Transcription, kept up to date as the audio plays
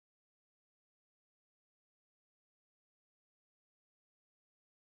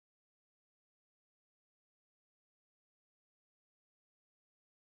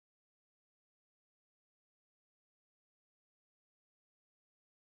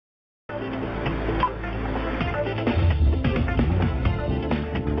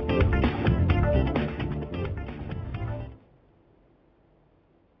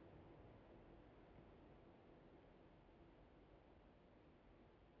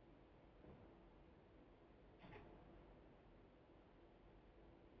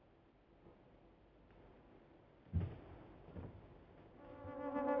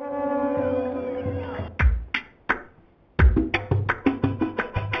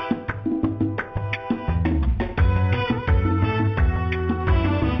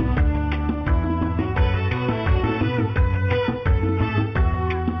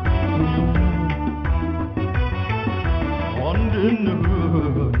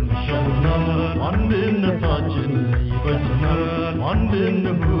አንድነታችን ይበጀናል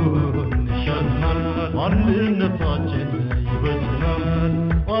አንድነቱን ይሻልናል አንድነታችን ይበጀናል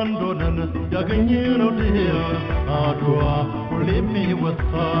አንድ ሆነን ያገኘነው ድል አድዋ ሁሌም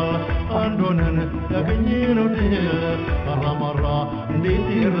ይወሳል አንድ ሆነን ያገኘነው ድል ካራማራ እንዴት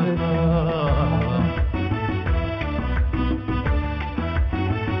ይረሳል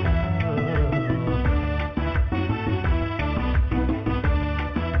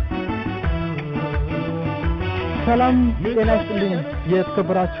ሰላም ጤና ይስጥልኝ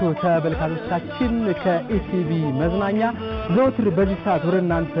የተከበራችሁ ተመልካቾቻችን ከኢቲቪ መዝናኛ ዘወትር በዚህ ሰዓት ወደ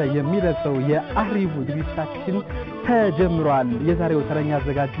እናንተ የሚደርሰው የአርሂቡ ዝግጅታችን ተጀምሯል። የዛሬው ተረኛ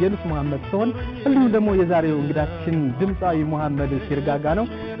አዘጋጅ ሙሃመድ ሲሆን እንዲሁም ደግሞ የዛሬው እንግዳችን ድምጻዊ ሙሃመድ ሲርጋጋ ነው።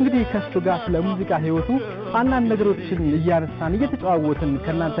 እንግዲህ ከሱ ጋር ስለ ሙዚቃ ህይወቱ አንዳንድ ነገሮችን እያነሳን እየተጫወትን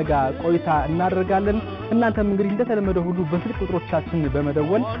ከናንተ ጋር ቆይታ እናደርጋለን። እናንተም እንግዲህ እንደተለመደው ሁሉ በስልክ ቁጥሮቻችን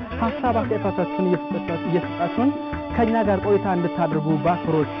በመደወል ሐሳብ አስተያየታችሁን እየሰጣችሁን ከኛ ጋር ቆይታ እንድታደርጉ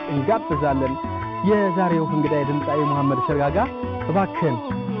በአክብሮት እንጋብዛለን። የዛሬው እንግዳይ ድምጻዊ ሙሃመድ ሲርጋጋ እባክህን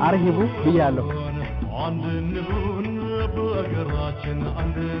አርሂቡ ብያለሁ።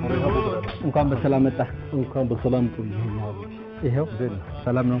 እንኳን በሰላም መጣ። እንኳን በሰላም ጥልኝ። ይሄው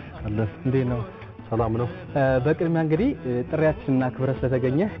ሰላም ነው አለ እንዴ ነው? ሰላም ነው። በቅድሚያ እንግዲህ ጥሪያችንና ክብረት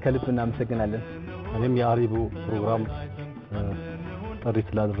ስለተገኘ ከልብ እናመሰግናለን። እኔም የአርሂቡ ፕሮግራም ጥሪ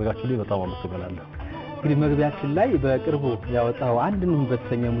ስላደረጋችሁልኝ በጣም አመሰግናለሁ። እንግዲህ መግቢያችን ላይ በቅርቡ ያወጣው አንድንም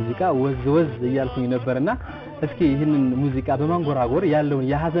በተሰኘ ሙዚቃ ወዝ ወዝ እያልኩኝ ነበርና እስኪ ይህንን ሙዚቃ በማንጎራጎር ያለውን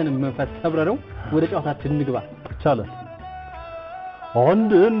የሐዘን መንፈስ ሰብረረው ወደ ጨዋታችን እንግባ። ይቻላል።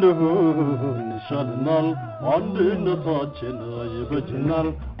 አንድ እንሁን ይሻልናል አንድነታችን ይበጀናል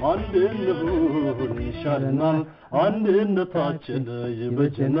አንድ እንሁን ይሻልናል አንድነታችን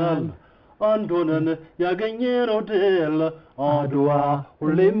ይበጀናል አንድ ሆነን ያገኘነው ድል አድዋ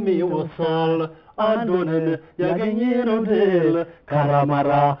ሁሌም ይወሳል አንድ ሆነን ያገኘነው ድል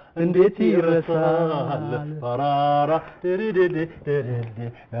ካራማራ እንዴት ይረሳል ፓራራ ደሪደደ ደሪደ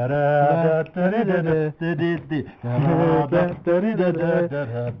አራዳ ደሪደደ ደሪደ አራዳ ደሪደደ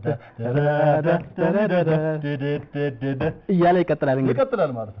አራዳ ደሪደደ ደሪደደ እያለ ይቀጥላል። እንግዲህ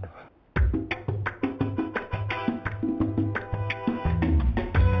ይቀጥላል ማለት ነው።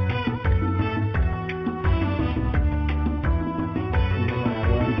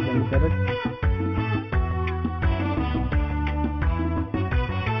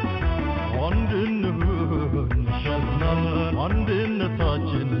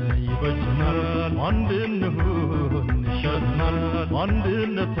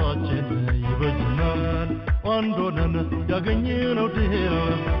 አንድነታችን ይበጀናል አንድ ሆነን ያገኘነው ድል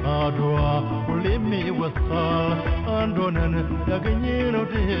አድዋ ሁሌም ይወሳል አንድ ሆነን ያገኘነው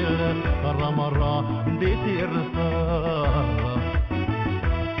ድል ካራማራ እንዴት ይረሳል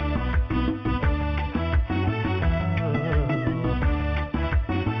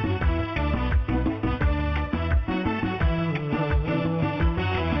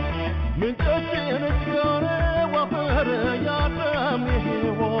ምንጫችን እስካነ ወፈር ያለም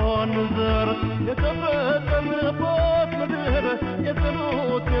ይሆን ዘር የተፈጠረበት ምድር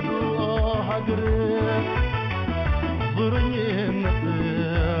የጸሎት የዱዓ ሀገር ዙርኝነትን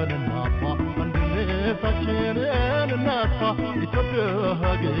እናጥፋ አንድነታችንን እናጥፋ ኢትዮጵያ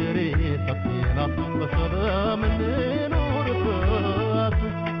ሀገሬ ሰፊ ናት በሰላም እንኑርበት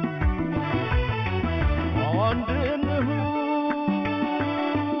አንድ እንሁን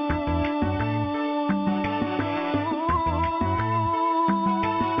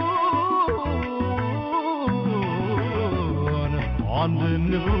አንድ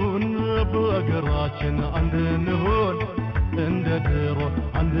እንሁን በአገራችን አንድ እንሁን እንደ ድሮ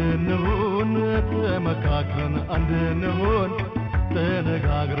አንድ እንሁን ተመካክረን አንድ እንሁን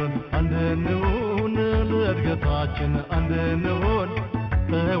ተነጋግረን አንድ እንሁን ለእድገታችን አንድ እንሁን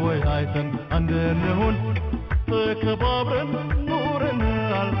ተወያይተን አንድ እንሁን ተከባብረን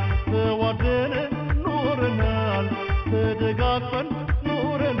ኑረናል ተዋደን ኑረናል ተደጋግፈን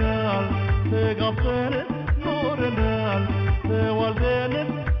ኑረናል ተጋብተን ኑረናል ተዋልደን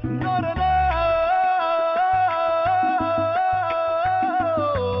ኖረናል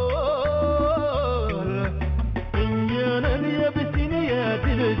እኛንን የብሲኒያ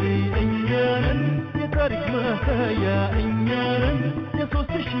ድልድይ እኛንን የታሪክ ማሳያ እኛንን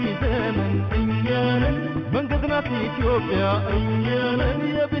የሦስት ሺህ ዘመን እኛንን መንገድ ናት ኢትዮጵያ እኛንን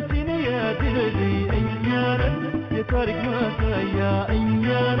የብሲኒያ ድልድይ እኛንን የታሪክ ማሳያ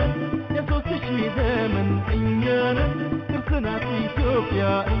እኛንን የሦስት ሺህ ዘመን እኛንን ቅርስናት ኢትዮጵያ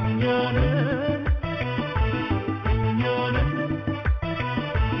እኛንን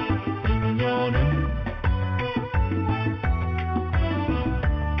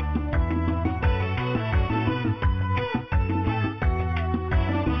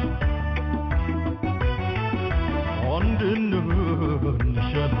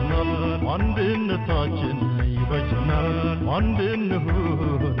አንድነታችን ይበጀናል አንድ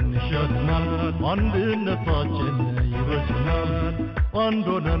እንሁን ይሻለናል አንድነታችን ይበጀናል አንድ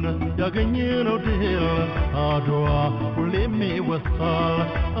ሆነን ያገኘነው ድል አድዋ ሁሌም ይወሳል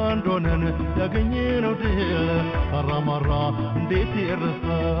አንድ ሆነን ያገኘነው ድል ካራማራ እንዴት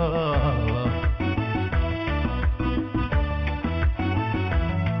ይረሳል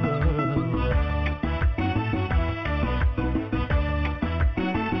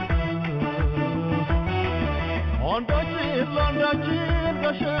አንዳችን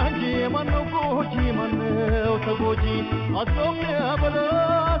ጋሻንጂ ማነው ጎጂ ማነው ተጎጂ አጥቶም ያበላ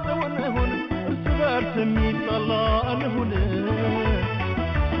ሰውን ሆነ እርስ በርስ የሚጣላ እንሁን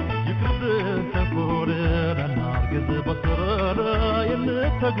ይቅርብን ተንኮልን እናርግዝ በሰረረ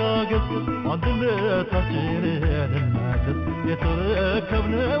እንተጋገዝ አንድነታችንን እንመልስ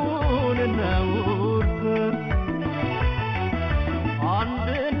የተረከብነውን እናውርስ አንድ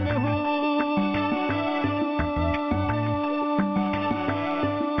እንሁን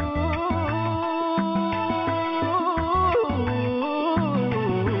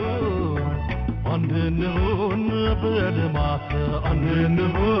አንድንሁን በልማት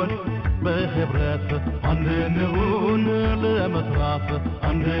አንድንሁን በህብረት አንድንሁን ለመስራት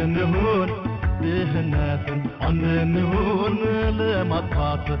አንድንሁን ድህነትን አንድንሁን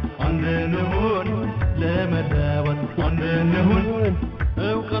ለማጥፋት አንድንሁን ለመለወጥ አንድንሁን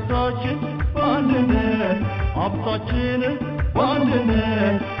እውቀታችን በአንድነት ሀብታችን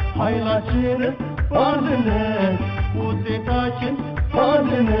በአንድነት ኃይላችን በአንድነት ውጤታችን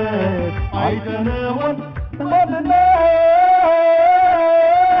በአንድነት አይተነውን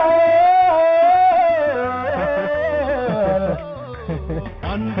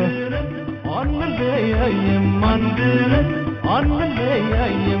አንድነት አንለያይም አንድነት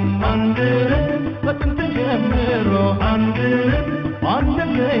አንለያይም አንድነት በጥንት ጀምሮ አንድነት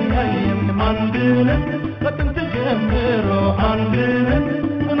አንለያይም አንድነት በጥንት ጀምሮ አንድነት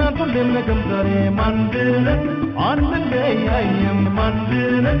ጽናት ሁሌም ነገም ዛሬም አንድነት አንለያይም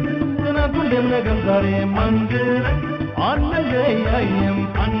አንድነት ጽናት ሁሌም ነገም ዛሬም አንድነት አንለያይም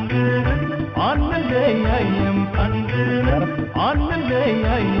አንድነት አንለያይም አንድነት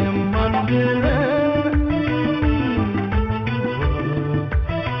አንለያይም አንድነት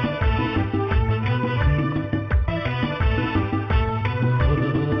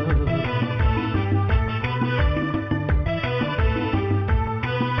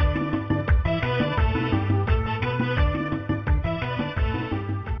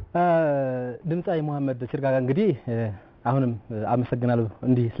ድምጻዊ ሙሃመድ ሲርጋጋ እንግዲህ አሁንም አመሰግናለሁ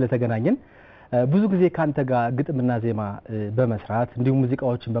እንዲህ ስለተገናኘን ብዙ ጊዜ ካንተ ጋር ግጥምና ዜማ በመስራት እንዲሁም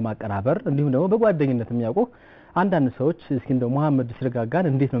ሙዚቃዎችን በማቀናበር እንዲሁም ደግሞ በጓደኝነት የሚያውቁ አንዳንድ ሰዎች እስኪ እንደው ሙሃመድ ሲርጋጋን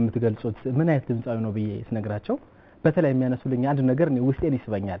እንዴት ነው የምትገልጹት ምን አይነት ድምጻዊ ነው ብዬ ስነግራቸው በተለይ የሚያነሱልኝ አንድ ነገር ነው ውስጤን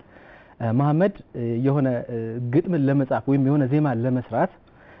ይስበኛል ሙሃመድ የሆነ ግጥምን ለመጻፍ ወይም የሆነ ዜማ ለመስራት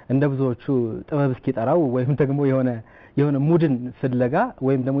እንደ ብዙዎቹ ጥበብ እስኪ ጠራው ወይም ደግሞ የሆነ ሙድን ፍለጋ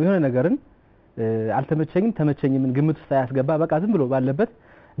ወይም ደግሞ የሆነ ነገርን አልተመቸኝም ተመቸኝም ግምት ውስጥ ያስገባ በቃ ዝም ብሎ ባለበት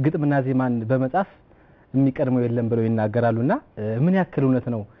ግጥምና ዜማን በመጻፍ የሚቀድመው የለም ብለው ይናገራሉና ምን ያክል እውነት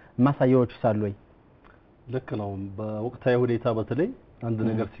ነው ማሳያዎቹ ሳሉ ወይ ልክ ነው በወቅታዊ ሁኔታ በተለይ አንድ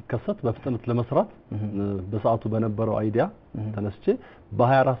ነገር ሲከሰት በፍጥነት ለመስራት በሰዓቱ በነበረው አይዲያ ተነስቼ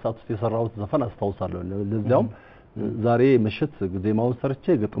በ24 ሰዓት ውስጥ የሰራሁት ዘፈን አስተዋውሳለሁ ለዚያም ዛሬ ምሽት ዜማውን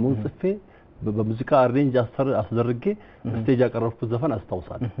ሰርቼ ግጥሙን ጽፌ በሙዚቃ አሬንጅ አስደርጌ ስቴጅ ያቀረብኩት ዘፈን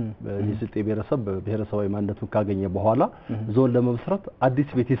አስተዋውሳለሁ የስልጤ ብሔረሰባዊ ማንነቱን ካገኘ በኋላ ዞን ለመመስረት አዲስ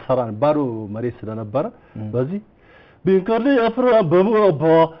ቤት ይሰራን ባዶ መሬት ስለነበረ በዚህ ቢንቀል ያፍራ በመባ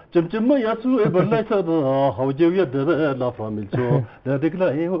ጭምጭም ያሱ በላይ ሰባ ሀውጀው ያደረ ላፍራሚልቾ ለድግላ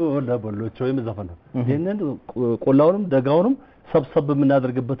ለበሎቾ የምዘፈን ነው ይሄንን ቆላውንም ደጋውንም ሰብሰብ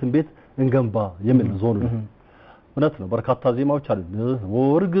የምናደርግበትን ቤት እንገንባ የሚል ዞን ነው እውነት ነው በርካታ ዜማዎች አሉ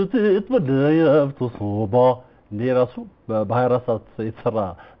ወርግጥት በደያፍቶ ሶባ እንደራሱ በ24 ሰዓት የተሰራ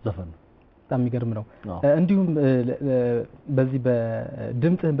ዘፈን ነው በጣም የሚገርም ነው እንዲሁም በዚህ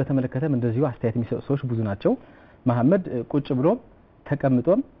በድምጽህን በተመለከተም እንደዚሁ አስተያየት የሚሰጡ ሰዎች ብዙ ናቸው መሐመድ ቁጭ ብሎም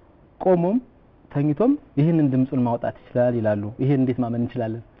ተቀምጦም ቆሞም ተኝቶም ይሄንን ድምጹን ማውጣት ይችላል ይላሉ ይሄን እንዴት ማመን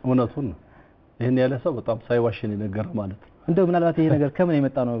እንችላለን እውነቱን ነው ይሄን ያለ ሰው በጣም ሳይዋሽን ይነገር ማለት እንደው ምናልባት ይሄ ነገር ከምን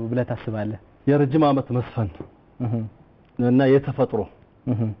የመጣ ነው ብለህ ታስባለህ የረጅም ዓመት መስፈን እና የተፈጥሮ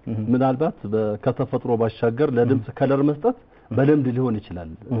ምናልባት ከተፈጥሮ ባሻገር ለድምጽ ከለር መስጠት በልምድ ሊሆን ይችላል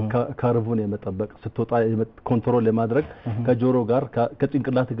ከርቡን የመጠበቅ ስትወጣ ኮንትሮል ለማድረግ ከጆሮ ጋር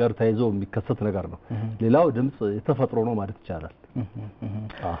ከጭንቅላት ጋር ታይዞ የሚከሰት ነገር ነው ሌላው ድምጽ የተፈጥሮ ነው ማለት ይቻላል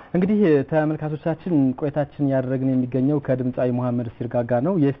እንግዲህ ተመልካቾቻችን ቆይታችን ያደረግን የሚገኘው ከድምጻዊ ሙሃመድ ሲርጋጋ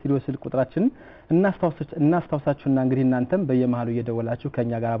ነው የስቱዲዮ ስልክ ቁጥራችን እናስታውሳችሁና እንግዲህ እናንተም በየመሃሉ እየደወላችሁ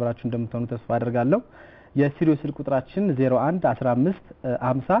ከኛ ጋር አብራችሁ እንደምትሆኑ ተስፋ አደርጋለሁ የስቱዲዮ ስልክ ቁጥራችን 01 15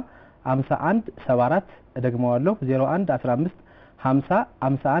 50 51 74 ደግመዋለሁ 01 15 50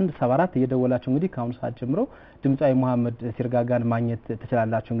 51 74 እየደወላችሁ እንግዲህ ከአሁን ሰዓት ጀምሮ ድምጻዊ ሙሃመድ ሲርጋጋን ማግኘት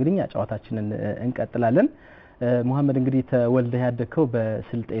ትችላላችሁ እንግዲህ ጫዋታችንን እንቀጥላለን ሙሃመድ እንግዲህ ተወልደህ ያደከው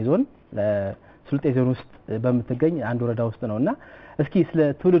በስልጤ ዞን ውስጥ በመትገኝ አንድ ወረዳ ውስጥ ነውና እስኪ ስለ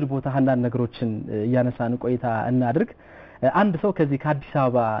ትውልድ ቦታ አንዳንድ ነገሮችን ያነሳን ቆይታ እናድርግ አንድ ሰው ከዚህ ከአዲስ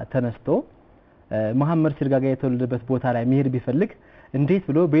አበባ ተነስቶ ሙሃመድ ሲርጋጋ የተወለደበት ቦታ ላይ መሄድ ቢፈልግ እንዴት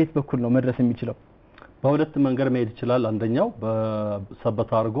ብሎ በየት በኩል ነው መድረስ የሚችለው በሁለት መንገድ መሄድ ይችላል አንደኛው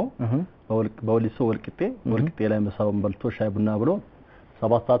በሰበታ አርጎ በወሊሶ ወልቂጤ ላይ መሳውን በልቶ ሻይ ቡና ብሎ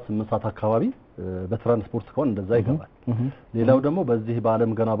 7 ሰዓት 8 ሰዓት አካባቢ በትራንስፖርት ከሆነ እንደዛ ይገባል ሌላው ደግሞ በዚህ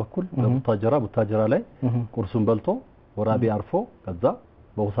በአለም ገና በኩል በቡታጀራ ላይ ቁርሱን በልቶ ወራቢ አርፎ ከዛ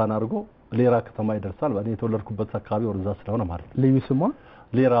በውሳና አርጎ ሌራ ከተማ ይደርሳል ባኔ የተወለድኩበት አካባቢ ወርዛ ስለሆነ ማለት ልዩ ስሟ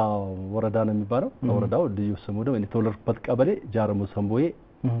ሌራ ወረዳ ነው የሚባለው ወረዳው ልዩ ስሙ ነው የተወለድኩበት ቀበሌ ጃርሙ ሰምቦዬ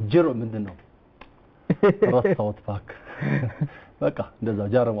ጅሮ ምንድነው ራስታውት ባክ በቃ እንደዛ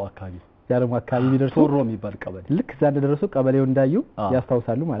ጃርሙ አካባቢ ቢደርሱ ቶሮ የሚባል ቀበሌ ልክ እዛ እንደደረሱ ቀበሌው እንዳዩ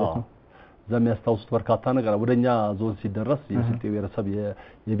ያስታውሳሉ ማለት ነው የሚያስታውሱት በርካታ ነገር ወደኛ ዞን ሲደረስ የስልጤ ብሔረሰብ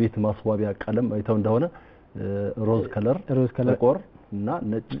የቤት ማስዋቢያ ቀለም አይተው እንደሆነ ሮዝ ከለር ጥቁር እና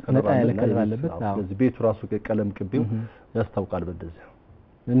ነጭ ከለር አለበት ስለዚህ ቤቱ ራሱ ቀለም ቅቤው ያስታውቃል በደዚህ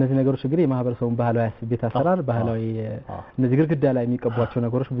እነዚህ ነገሮች እንግዲህ የማህበረሰቡን ባህላዊ ቤት አሰራር ባህላዊ እነዚህ ግርግዳ ላይ የሚቀቧቸው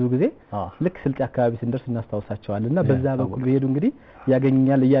ነገሮች ብዙ ጊዜ ልክ ስልጤ አካባቢ ስንደርስ እናስታውሳቸዋልና በዛ በኩል ቢሄዱ እንግዲህ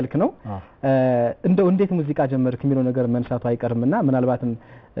ያገኙኛል እያልክ ነው እንደው እንዴት ሙዚቃ ጀመርክ የሚለው ነገር መንሳቱ አይቀርምና ምናልባትም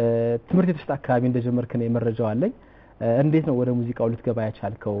ትምህርት ቤት ውስጥ አካባቢ እንደጀመርክ ነው መረጃው አለኝ እንዴት ነው ወደ ሙዚቃው ልትገባ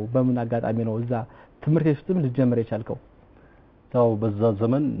ያቻልከው በምን አጋጣሚ ነው እዛ ትምህርት ቤት ውስጥም ልትጀምር የቻልከው ታው በዛ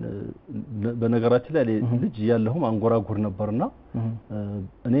ዘመን በነገራችን ላይ ልጅ ያለሁም አንጎራጉር ነበርና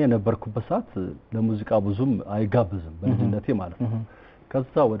እኔ የነበርኩበት ሰዓት ለሙዚቃ ብዙም አይጋብዝም በልጅነቴ ማለት ነው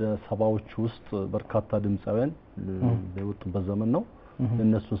ከዛ ወደ ሰባዎቹ ውስጥ በርካታ ድምጻውያን የወጡበት ዘመን ነው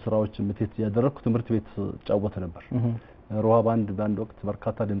እነሱ ስራዎች ምትት ያደረኩ ትምህርት ቤት ጫወተ ነበር ሮሃ ባንድ ወቅት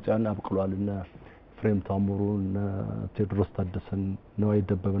በርካታ ድምጻውያን አብቅሏል እና ፍሬም ታምሩን ቴድሮስ ታደሰን ነው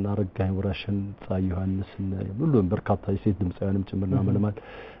አይደበበና አረጋይ ወራሽን ጻይ ዮሐንስን ሁሉም በርካታ የሴት ድምጻውያንም ጭምርና መልማል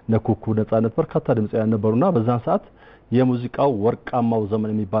ነኩኩ ነጻነት በርካታ ድምጻውያን ነበሩና በዛን ሰዓት የሙዚቃው ወርቃማው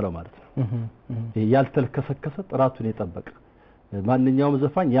ዘመን የሚባለው ማለት ነው ያልተልከሰከሰ ጥራቱን የጠበቀ ማንኛውም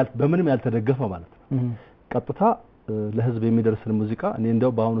ዘፋኝ በምንም ያልተደገፈ ማለት ነው ቀጥታ ለህዝብ የሚደርስን ሙዚቃ እኔ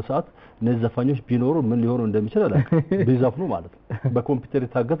እንደው በአሁኑ ሰዓት እነዚህ ዘፋኞች ቢኖሩ ምን ሊሆኑ እንደሚችል አላውቅ ቢዘፍኑ ማለት ነው በኮምፒውተር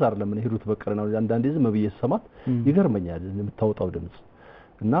የታገዘ አይደለም እኔ ሂሩት በቀረ ነው አንዳንዴ ዝም ብዬ ሰማት ይገርመኛል የምታወጣው ድምጽ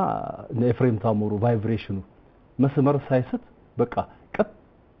እና ኤፍሬም ታምሩ ቫይብሬሽኑ መስመር ሳይስት በቃ ቀጥ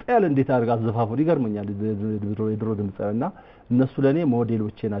ያለ እንዴት አድርጋ ዘፋፉ ይገርመኛል ድሮ ድምጽና እነሱ ለኔ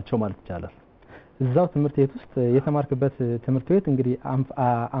ሞዴሎቼ ናቸው ማለት ይቻላል እዛው ትምህርት ቤት ውስጥ የተማርክበት ትምህርት ቤት እንግዲህ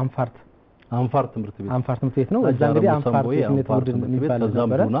አንፋር ትምህርት ቤት ነው እዛ እንግዲህ አንፋር ትምህርት ቡድን የሚባል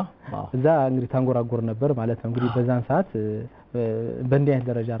ነበር እዛ እንግዲህ ታንጎራጎር ነበር ማለት ነው እንግዲህ በዛን ሰዓት በእንዲህ አይነት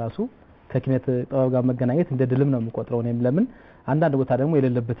ደረጃ ራሱ ከኪነት ጥበብ ጋር መገናኘት እንደ ድልም ነው የምቆጥረው እኔም ለምን አንዳንድ ቦታ ደግሞ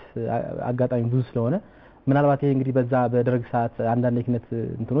የሌለበት አጋጣሚ ብዙ ስለሆነ ምናልባት ይሄ እንግዲህ በዛ በደረግ ሰዓት አንዳንድ የኪነት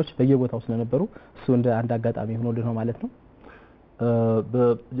እንትኖች በየቦታው ስለነበሩ እሱ እንደ አንድ አጋጣሚ ሆኖልኝ ነው ማለት ነው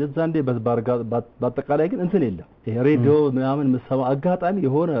በጀዛንዴ በአጠቃላይ ግን እንትን የለም ይሄ ሬዲዮ ምናምን መሰማ አጋጣሚ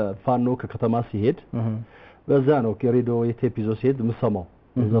የሆነ ፋኖ ከከተማ ሲሄድ በዛ ነው ከሬዲዮ የቴፕ ይዞ ሲሄድ መሰማው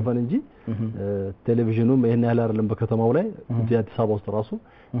ዘፈን እንጂ ቴሌቪዥኑም ይሄን ያህል አይደለም በከተማው ላይ አዲስ አበባ ውስጥ ራሱ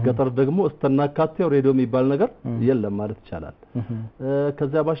ገጠር ደግሞ እስተናካቴው ሬዲዮ የሚባል ነገር የለም ማለት ይቻላል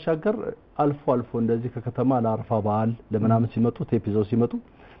ከዛ ባሻገር አልፎ እንደዚህ ከከተማ ለአርፋ በዓል ለምናምን ሲመጡ ቴፕ ይዘው ሲመጡ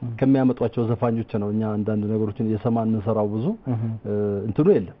ከሚያመጧቸው ዘፋኞች ነው እኛ አንዳንድ ነገሮችን የሰማን እንሰራው ብዙ እንትኑ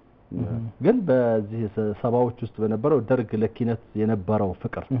የለም ግን በዚህ ሰባዎች ውስጥ በነበረው ደርግ ለኪነት የነበረው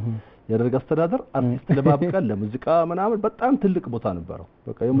ፍቅር የደርግ አስተዳደር አርቲስት ለማብቀል ለሙዚቃ ምናምን በጣም ትልቅ ቦታ ነበረው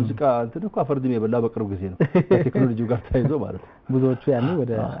በቃ የሙዚቃ እንትን እኮ አፈርድም የበላ በቅርብ ጊዜ ነው ቴክኖሎጂው ጋር ታይዞ ማለት ነው ብዙዎቹ ያኔ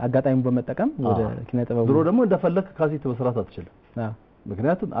ወደ አጋጣሚው በመጠቀም ወደ ኪነ ጥበቡ ድሮ ደግሞ እንደፈለክ ካሴት መስራት አትችልም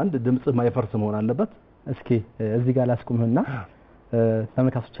ምክንያቱም አንድ ድምጽ ማይፈርስ መሆን አለበት እስኪ እዚህ ጋር ላስቁምህና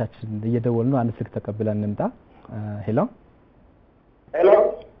ተመልካቾቻችን እየደወልን ነው አንድ ስልክ ተቀብለን እንምጣ ሄሎ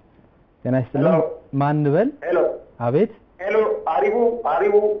ጤና ይስጥልኝ ማን በል ሄሎ አቤት ሄሎ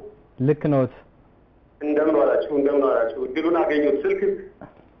አርሂቡ ልክ ነዎት እንደምን ዋላችሁ እድሉን አገኘሁት ስልክ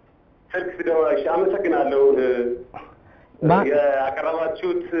ስደውልሽ አመሰግናለሁ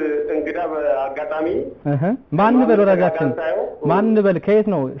ያቀረባችሁት እንግዳ በአጋጣሚ ማን በል ወራጃችን ማን በል ከየት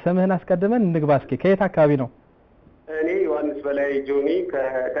ነው ስምህን አስቀድመን እንግባ እስኪ ከየት አካባቢ ነው እኔ ዮሐንስ በላይ ጆኒ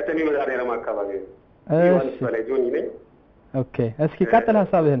ከተሚ መዳሪያም አካባቢ ነው ዮሐንስ በላይ ጆኒ ነኝ ኦኬ እስኪ ቀጥል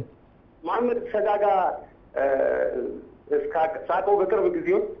ሐሳብህን ሙሃመድ ሲርጋጋ ሳቀው በቅርብ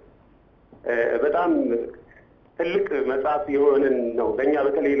ጊዜው በጣም ትልቅ መጽሐፍ የሆነን ነው ለኛ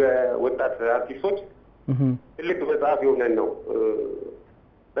በተለይ ለወጣት አርቲስቶች ትልቅ መጽሐፍ የሆነን ነው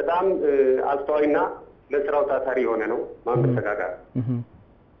በጣም አስተዋይና ለስራው ታታሪ የሆነ ነው ሙሃመድ ሲርጋጋ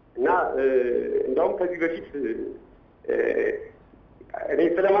እና እንደውም ከዚህ በፊት እኔ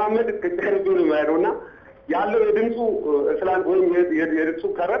ስለማመድ ከጨርዱን ማይሮና ያለው የድምጹ እስላም ወይም የድምጹ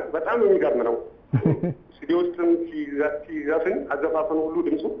ከረር በጣም የሚገርም ነው ስቱዲዮ ውስጥም ሲዘፍን አዘፋፈኑ ሁሉ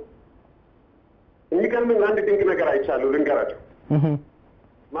ድምጹ የሚገርመኝ አንድ ድንቅ ነገር አይቻለሁ ልንገራችሁ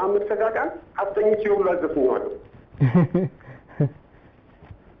ሙሃመድ ሲርጋጋን አስተኝቼ ሁሉ አዘፍኛለሁ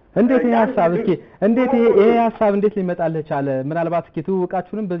እንዴት ይሄ ሐሳብ እስኪ እንዴት ይሄ ሐሳብ እንዴት ሊመጣልህ ቻለ ምናልባት እስኪ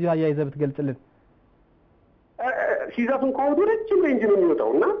ትውቃችሁንም በዚሁ አያይዘህ ብትገልጽልን ሲዘፍን ኮዱ ረጅም ሬንጅ ነው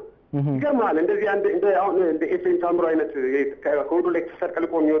የሚወጣውና ይገርማል እንደዚህ እንደ አሁን እንደ ኤፍኤም ታምሮ አይነት ኮዱ ላይ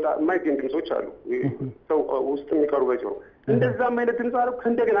ተሰርቀልቆ የሚወጣ የማይገኝ ድምጾች አሉ ሰው ውስጥ የሚቀሩ በጆሮ እንደዛም አይነት ድምጽ አለው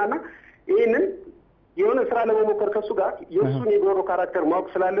እንደገናና ይሄንን የሆነ ስራ ለመሞከር ከሱ ጋር የሱን የጎሮ ካራክተር ማወቅ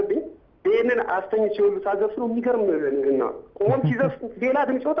ስላለብኝ ይሄንን አስተኝቼ ሁሉ ሳዘፍነው የሚገርም ነው ቆም ሲዘፍን ሌላ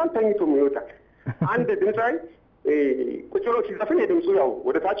ድምጽ ይወጣል ተኝቶም ይወጣል አንድ ድምጻይ ቁጭ ብሎ ሲዘፍን የድምጹ ያው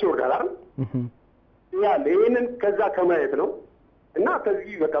ወደ ታች ይወርዳል አይደል ያለ ይሄንን ከዛ ከማየት ነው እና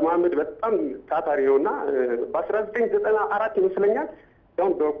ከዚህ በቃ ሙሃመድ በጣም ታታሪ ነውና በ1994 ይመስለኛል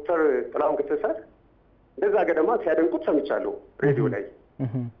ዶን ዶክተር ጥላሁን ከተሰር እንደዛ ገደማ ሲያደንቁት ሰምቻለሁ ሬዲዮ ላይ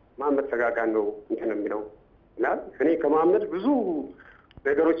ሙሃመድ ሲርጋጋ ነው እንትን የሚለው እና እኔ ከሙሃመድ ብዙ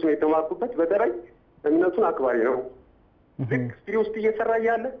ነገሮችን የተማርኩበት በተለይ እምነቱን አክባሪ ነው ልክ ስቱዲዮ ውስጥ እየሰራ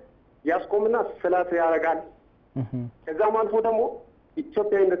ያለ ያስቆምና ሰላት ያረጋል ከዛም አልፎ ደግሞ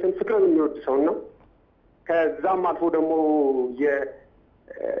ኢትዮጵያዊነትን ፍቅርን የሚወድ ሰው ነው ከዛም አልፎ ደግሞ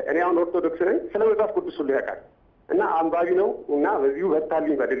እኔ አሁን ኦርቶዶክስ ነኝ ስለ መጽሐፍ ቅዱስ ሁሉ ያውቃል እና አንባቢ ነው እና በዚሁ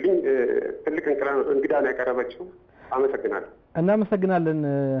በታልኝ በልልኝ ትልቅ እንግዳ ነው ያቀረበችው አመሰግናለሁ እናመሰግናለን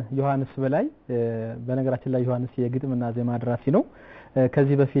ዮሐንስ በላይ በነገራችን ላይ ዮሐንስ የግጥምና ዜማ ደራሲ ነው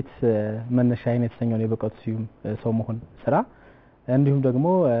ከዚህ በፊት መነሻ አይነት የተሰኘው የበቀቱ ሲዩም ሰው መሆን ስራ እንዲሁም ደግሞ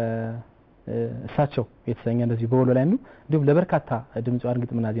እሳቸው የተሰኘ እንደዚህ በወሎ ላይ ነው እንዲሁም ለበርካታ ድምጻውያን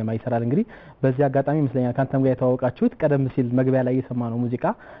ግጥምና ዜማ ይሰራል እንግዲህ በዚህ አጋጣሚ መስለኛል ካንተም ጋር የተዋወቃችሁት ቀደም ሲል መግቢያ ላይ የሰማነው ሙዚቃ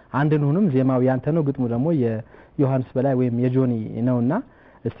አንድንሁንም ዜማው ያንተ ነው ግጥሙ ደግሞ የዮሐንስ በላይ ወይም የጆኒ ነውና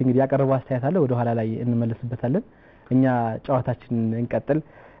እስቲ እንግዲህ ያቀረበው አስተያየት አለ ወደ ኋላ ላይ እንመለስበታለን እኛ ጨዋታችን እንቀጥል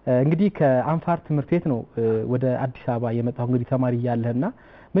እንግዲህ ከአንፋር ትምህርት ቤት ነው ወደ አዲስ አበባ የመጣው እንግዲህ ተማሪ ያለህና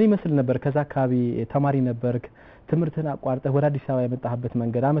ምን ይመስል ነበር ከዛ አካባቢ ተማሪ ነበርክ ትምህርትን አቋርጠህ ወደ አዲስ አበባ የመጣህበት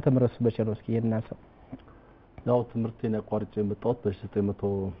መንገድ ዓመተ ምህረቱ በቸ ነው እስኪ እናንሳው ያው ትምህርቴን አቋርጬ የመጣሁት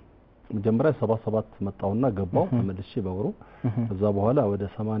በ1900 መጀመሪያ 77 መጣሁና ገባሁ ተመልሼ በወሩ ከዛ በኋላ ወደ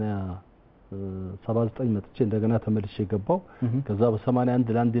 79 መጥቼ እንደገና ተመልሼ ገባሁ ከዛ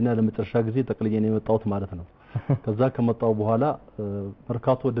በ81 ላንዲና ለመጨረሻ ጊዜ ጠቅልዬ ነው የመጣሁት ማለት ነው ከዛ ከመጣሁ በኋላ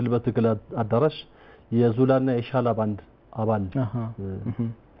መርካቶ ድል በትግል አዳራሽ የዙላና የሻላ ባንድ አባል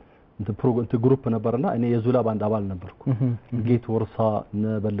እንት ግሩፕ ነበርና እኔ የዙላ ባንድ አባል ነበርኩ ጌት ወርሳ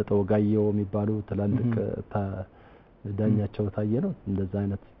ነበለጠው ጋየው የሚባሉ ትላልቅ ዳኛቸው ታየ ነው እንደዛ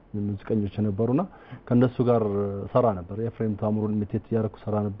አይነት ሙዚቀኞች ነበሩና ከነሱ ጋር ሰራ ነበር የፍሬም ታምሩን ምትት ያረኩ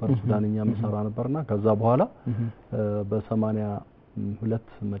ሰራ ነበር ሱዳንኛም ሰራ ነበርና ከዛ በኋላ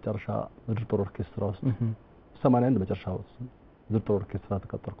በ82 መጨረሻ ምድር ጦር ኦርኬስትራ ውስጥ 81 መጨረሻ ውስጥ ምድር ጦር ኦርኬስትራ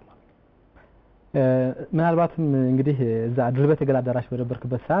ተቀጠርኩ ምናልባትም እንግዲህ እዛ ድልበት የገላ አዳራሽ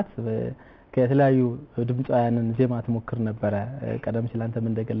በነበርክበት ሰዓት ከተለያዩ ድምጻውያንን ዜማ ተሞክር ነበር ቀደም ሲል አንተም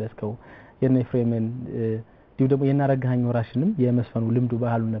እንደገለጽከው የነ ፍሬምን ዲው ደግሞ የናረጋኸኝ ወራሽንም የመስፈኑ ልምዱ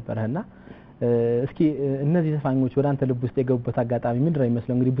ባህሉ ነበርና እስኪ እነዚህ ዘፋኞች ወደ አንተ ልብ ውስጥ የገቡበት አጋጣሚ ምንድነው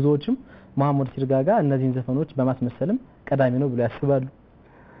ይመስለው እንግዲህ ብዙዎችም ሙሃመድ ሲርጋጋ እነዚህን ዘፈኖች በማስመሰልም ቀዳሚ ነው ብሎ ያስባሉ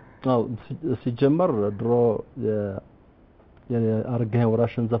አው ሲጀመር ድሮ የአረጋኸኝ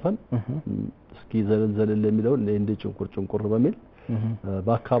ወራሽን ዘፈን እስኪ ዘለል የሚለው እንደ ጭንቁር በሚል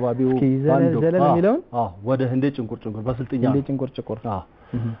በአካባቢው ባንዱ ዘለል የሚለው ወደ እንደ ጭንቁር በስልጥኛ እንደ ጭንቁር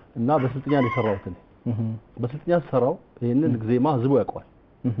እና በስልጥኛ ነው የሰራሁት በስልጥኛ ሰራው ይሄንን ዜማ ህዝቡ ያውቀዋል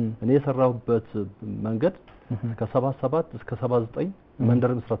እኔ የሰራሁበት መንገድ ከ77 እስከ 79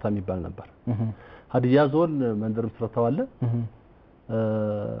 መንደር ምስረታ የሚባል ነበር ሀዲያ ዞን መንደር ምስረታው አለ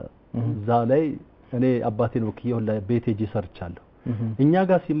እዛ ላይ እኔ አባቴን ወክየው ለቤቴጂ ሰርቻለሁ እኛ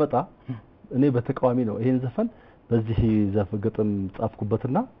ጋር ሲመጣ እኔ በተቃዋሚ ነው ይሄን ዘፈን በዚህ ግጥም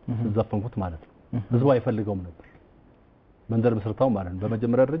ጻፍኩበትና ዘፈንኩት ማለት ነው ህዝቡ አይፈልገውም ነበር መንደር መስርታው ማለት ነው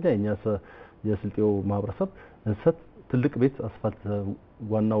በመጀመሪያ ደረጃ የስልጤው ማህበረሰብ እንሰት ትልቅ ቤት አስፋልት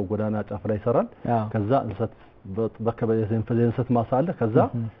ዋናው ጎዳና ጫፍ ላይ ይሰራል ከዛ እንሰት በእንሰት ማሳ አለ ከዛ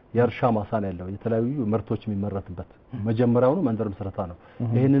የእርሻ ማሳ ነው ያለው የተለያዩ ምርቶች የሚመረትበት መጀመሪያው ነው መንደር መስርታ ነው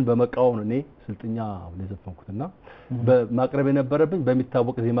ይሄንን በመቃወም እኔ ስልጥኛ ነው የዘፈንኩትና በማቅረብ የነበረብኝ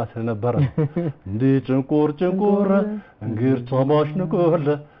በሚታወቅ ዜማ ስለነበረ እንዴ ጭንቁር እንግር ተማሽ ንቆለ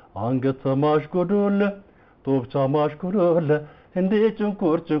አንገት ተማሽ ጎዶለ ቶብ ተማሽ ጎዶለ እንዴ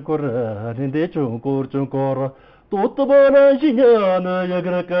ጭንቁር እንዴ ጭንቁር ጡጥ በላጅኛና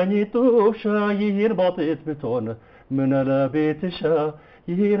የግረቀኝ ጡሻ ይሄን ባጤት ብትሆን ምን ለቤትሻ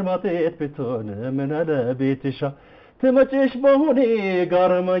ይሄን ባጤት ብትሆን ምን ለቤትሻ ትመጪሽ በሆኔ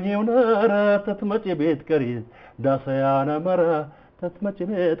ጋርመኝው ነረ ተትመጪ ቤት ቀሪ ዳሰያና መራ ተትመጪ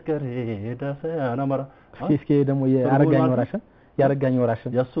ቤት ቀሪ ዳሰያና መራ እስኪ ደግሞ ያረጋኝ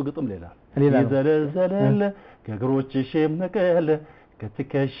ወራሽን ያሱ ግጥም ሌላ ይዘለዘለለ ከግሮችሽም ነቀለ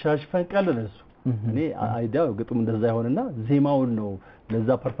ከትከሻሽ ፈንቀለለሱ እኔ አይዲያው ግጥም እንደዛ ይሆንና ዜማውን ነው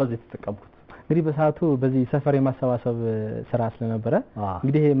ለዛ ፐርፐዝ የተጠቀምኩት እንግዲህ በሰዓቱ በዚህ ሰፈር የማሰባሰብ ስራ ስለነበረ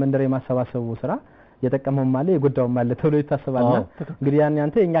እንግዲህ መንደር የማሰባሰቡ ስራ የጠቀመው ማለት የጎዳው ማለት ተብሎ ይታሰባልና እንግዲህ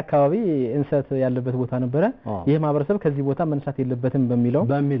ያንተ የኛ አካባቢ እንሰት ያለበት ቦታ ነበረ ይሄ ማህበረሰብ ከዚህ ቦታ መንሳት የለበትም በሚለው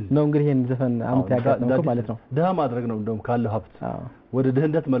ነው እንግዲህ ይሄን ዘፈን አምጥ ያጋጥመው ማለት ነው ደሃ ማድረግ ነው እንደውም ካለው ሀብት ወደ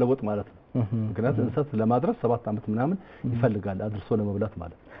ድህነት መለወጥ ማለት ነው ምክንያቱም እንሰት ለማድረስ 7 አመት ምናምን ይፈልጋል አድርሶ ለመብላት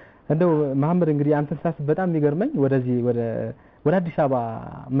ማለት እንደው መሐመድ እንግዲህ አንተን ሳስብ በጣም የሚገርመኝ ወደ አዲስ አበባ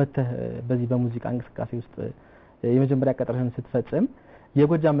መተህ በዚህ በሙዚቃ እንቅስቃሴ ውስጥ የመጀመሪያ ቀጠረህን ስትፈጽም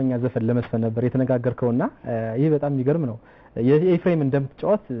የጎጃመኛ ዘፈን ለመስፈን ነበር የተነጋገርከውና ይሄ በጣም የሚገርም ነው የኤፍሬም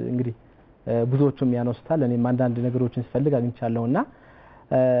እንደምትጫወት እንግዲህ ብዙዎቹም ያነሱታል እኔም አንዳንድ ነገሮችን ስፈልግ አግኝቻለሁና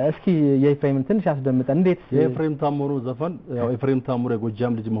እስኪ የኤፍሬምን ትንሽ አስደምጠን እንዴት የኤፍሬም ታምሩ ዘፈን ያው ኤፍሬም ታምሩ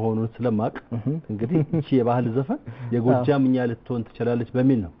የጎጃም ልጅ መሆኑን ስለማቅ እንግዲህ እቺ የባህል ዘፈን የጎጃምኛ ልትሆን ትችላለች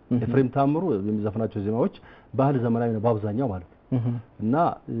በሚል ነው ኤፍሬም ታምሩ የሚዘፍናቸው ዜማዎች ባህል ዘመናዊ ነው በአብዛኛው ማለት እና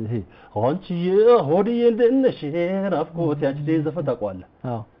ይሄ አንቺ ሆዲዬ እንደነሽ ናፍቆት ያቺ ዘፈን ታውቀዋለህ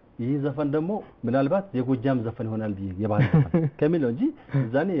ይህ ዘፈን ደግሞ ምናልባት የጎጃም ዘፈን ይሆናል ብዬ የባህል ዘፈን ከሚል ነው እንጂ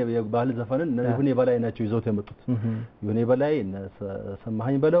እዛኔ የባህል ዘፈንን ይሁኔ በላይ ናቸው ይዘውት የመጡት ይሁኔ በላይ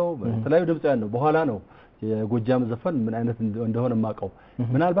ሰማኸኝ በለው ተለያዩ ድምጻያን ነው በኋላ ነው የጎጃም ዘፈን ምን አይነት እንደሆነ ማቀው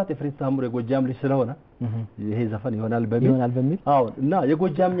ምናልባት ኤፍሬም ታምሩ የጎጃም ልጅ ስለሆነ ይሄ ዘፈን ይሆናል በሚል አዎ እና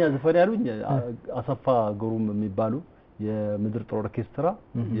የጎጃምኛ ዘፈን ያሉኝ አሰፋ ግሩም የሚባሉ የምድር ጦር ኦርኬስትራ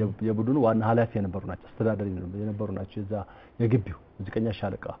የቡድኑ ዋና ኃላፊ የነበሩ ናቸው አስተዳዳሪ የነበሩ ናቸው እዛ የግቢው ሙዚቀኛ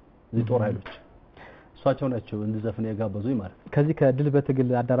ሻለቃ ጦር ኃይሎች እሷቸው ናቸው እንድዘፍን የጋበዙኝ ማለት ከዚህ ከድል በትግል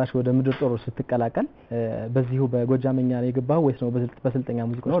አዳራሽ ወደ ምድር ጦር ስትቀላቀል በዚሁ በጎጃመኛ ነው የገባው ወይስ ነው በስልጠኛ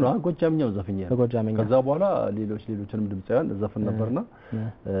ሙዚቃ ነው ጎጃምኛው ዘፈኛ ከዛ በኋላ ሌሎችንም ድምጻያን ዘፈን ነበርና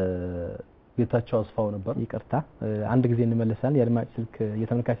ቤታቸው አስፋው ነበር ይቅርታ አንድ ጊዜ እንመለሳለን የአድማጭ ስልክ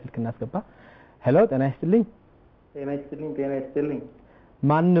የተመልካች ስልክ እናስገባ ሄሎ ጤና ይስጥልኝ ጤና ይስጥልኝ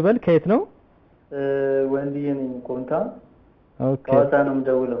ማን በል ከየት ነው ወንድዬ ነኝ ኮንታ ኦኬ ከሐዋሳ ነው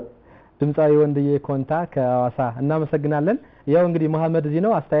የምደውለው ድምጻዊ ወንድዬ ኮንታ ከሐዋሳ እናመሰግናለን ያው እንግዲህ መሐመድ እዚህ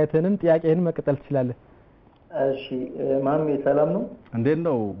ነው አስተያየትህንም ጥያቄህንም መቀጠል ትችላለህ እሺ ማሜ ሰላም ነው እንዴት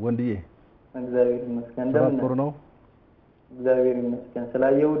ነው ወንድዬ እግዚአብሔር ይመስገን እንደምን ነው እግዚአብሔር ይመስገን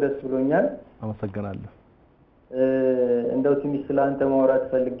ስላየው ደስ ብሎኛል አመሰግናለሁ እንደው ትንሽ ስላንተ ማውራት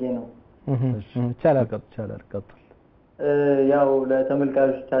ፈልጌ ነው ይቻላል ቀጥል ያው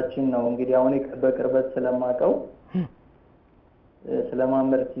ለተመልካቾቻችን ነው እንግዲህ አሁን በቅርበት ስለማቀው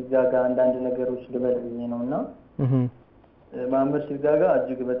ስለማመር ሲርጋጋ አንዳንድ ነገሮች ልበልኝ ነውና ማመር ሲርጋጋ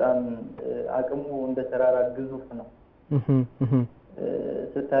እጅግ በጣም አቅሙ እንደ ተራራ ግዙፍ ነው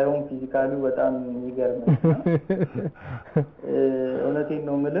ስታየው ፊዚካሊ በጣም ይገርማል እውነቴን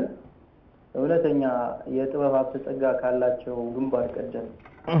ነው የምልህ እውነተኛ የጥበብ ሀብት ካላቸው ግንባር ቀደም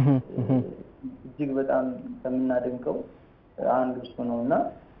እጅግ በጣም ከምናደንቀው አንዱ እሱ ነውና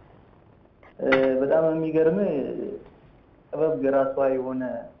በጣም የሚገርም ጥበብ የራሷ የሆነ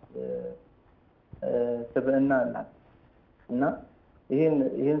ስብዕና አላት እና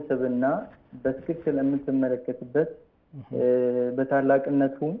ይሄን ስብዕና በትክክል የምትመለከትበት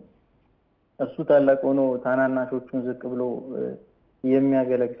በታላቅነቱ እሱ ታላቅ ሆኖ ታናናሾቹን ዝቅ ብሎ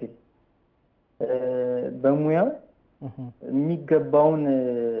የሚያገለግል በሙያው የሚገባውን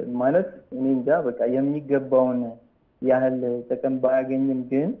ማለት እኔ እንጃ በቃ የሚገባውን ያህል ጥቅም ባያገኝም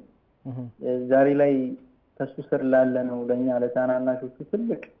ግን ዛሬ ላይ ከሱ ስር ላለ ነው ለኛ ለታናናሾቹ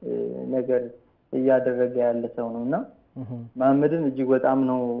ትልቅ ነገር እያደረገ ያለ ሰው ነውና መሐመድን እጅግ በጣም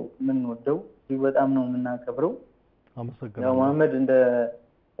ነው የምንወደው እጅግ በጣም ነው የምናከብረው አመሰግናለሁ ያው መሐመድ እንደ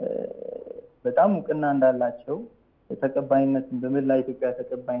በጣም እውቅና እንዳላቸው ተቀባይነትን በመላ ኢትዮጵያ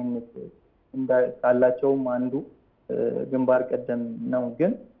ተቀባይነት ካላቸውም አንዱ ግንባር ቀደም ነው።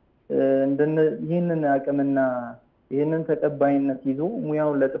 ግን ይህንን አቅምና ይህንን ተቀባይነት ይዞ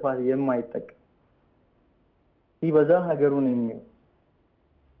ሙያውን ለጥፋት የማይጠቀም ሲበዛ ሀገሩን የሚወድ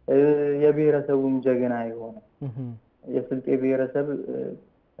የብሔረሰቡም ጀግና የሆነ የስልጤ ብሔረሰብ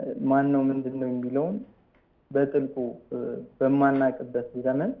ማን ነው ምንድነው የሚለውን በጥልቁ በማናቅበት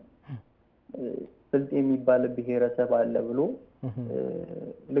ዘመን ስልጤ የሚባል ብሔረሰብ አለ ብሎ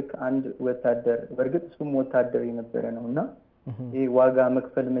ልክ አንድ ወታደር በርግጥ እሱም ወታደር የነበረ ነውና ይሄ ዋጋ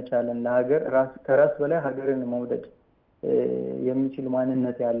መክፈል መቻለን ለሀገር ከራስ በላይ ሀገርን መውደድ የሚችል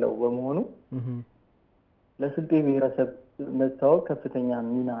ማንነት ያለው በመሆኑ ለስልጤ ብሔረሰብ መታወቅ ከፍተኛ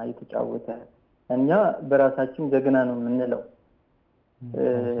ሚና የተጫወተ እኛ በራሳችን ጀግና ነው የምንለው።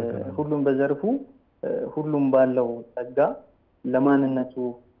 ሁሉም በዘርፉ ሁሉም ባለው ጸጋ ለማንነቱ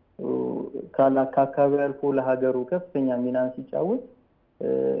ከአካባቢ አልፎ ለሀገሩ ከፍተኛ ሚናን ሲጫወት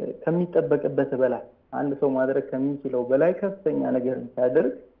ከሚጠበቅበት በላይ አንድ ሰው ማድረግ ከሚችለው በላይ ከፍተኛ ነገር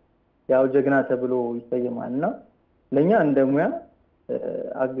ሲያደርግ ያው ጀግና ተብሎ ይሰየማልና ለኛ እንደሙያ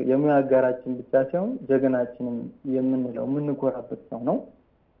የሙያ አጋራችን ብቻ ሳይሆን ጀግናችንም የምንለው የምንኮራበት ሰው ነው።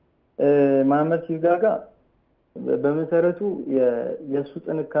 ሙሃመድ ሲርጋጋ በመሰረቱ የሱ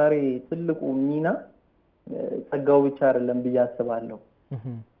ጥንካሬ ትልቁ ሚና ጸጋው ብቻ አይደለም ብዬ አስባለሁ።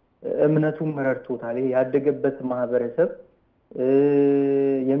 እምነቱም ረድቶታል። ይሄ ያደገበት ማህበረሰብ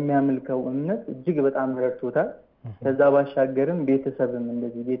የሚያመልከው እምነት እጅግ በጣም ረድቶታል። ከዛ ባሻገርም ቤተሰብም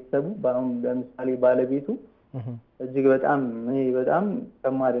እንደዚህ ቤተሰቡ ለምሳሌ ባለቤቱ እጅግ በጣም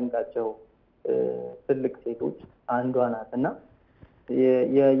ከማደንቃቸው ትልቅ ሴቶች አንዷ ናትና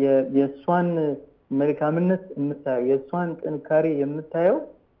የእሷን መልካምነት የምታየው የእሷን ጥንካሬ የምታየው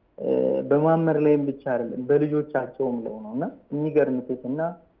በማመር ላይም ብቻ አይደለም በልጆቻቸውም ላይ ነውና የሚገርም ሴትና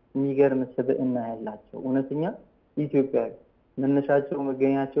የሚገርም ስብዕና ያላቸው እውነተኛ ኢትዮጵያዊ መነሻቸው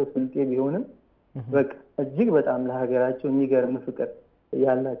መገኛቸው ስልጤ ቢሆንም በቃ እጅግ በጣም ለሀገራቸው የሚገርም ፍቅር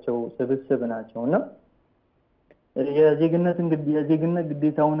ያላቸው ስብስብ ናቸውና የዜግነት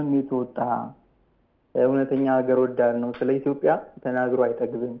ግዴታውንም የተወጣ እውነተኛ ሀገር ወዳድ ነው። ስለ ኢትዮጵያ ተናግሮ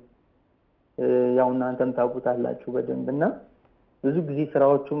አይጠግብም። ያው እናንተም ታውቁታላችሁ በደንብና ብዙ ጊዜ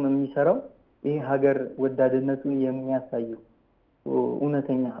ስራዎቹም የሚሰራው ይሄ ሀገር ወዳድነቱን የሚያሳየው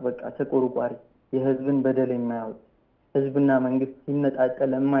እውነተኛ በቃ ተቆርቋሪ የህዝብን በደል የማያውቅ ህዝብና መንግስት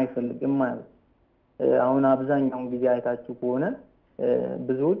ሲነጣጠል የማይፈልግ የማያውቅ አሁን አብዛኛውን ጊዜ አይታችሁ ከሆነ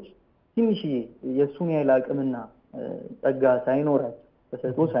ብዙዎች ትንሽዬ የሱን ያህል አቅምና ጸጋ ሳይኖራቸው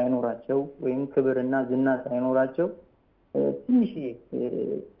ተሰጥቶ ሳይኖራቸው ወይም ክብርና ዝና ሳይኖራቸው ትንሽዬ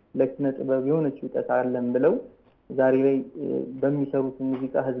ለኪነ ጥበብ የሆነች እውቀት አለን ብለው ዛሬ ላይ በሚሰሩት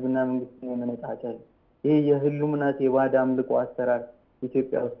ሙዚቃ ህዝብና መንግስትን የመነጣጠል ይሄ የህሉምናት የባዕድ አምልኮ አሰራር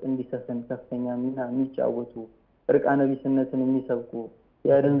ኢትዮጵያ ውስጥ እንዲሰፍን ከፍተኛ ሚና የሚጫወቱ እርቃነ ቢስነትን የሚሰብኩ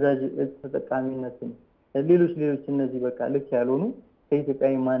የአደንዛዥ እጽ ተጠቃሚነትን ሌሎች እነዚህ በቃ ልክ ያልሆኑ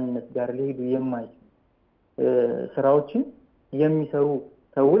ከኢትዮጵያዊ ማንነት ጋር ሊሄዱ የማይችሉ ስራዎችን የሚሰሩ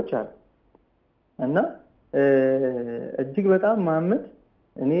ሰዎች አሉ እና እጅግ በጣም ሙሃመድ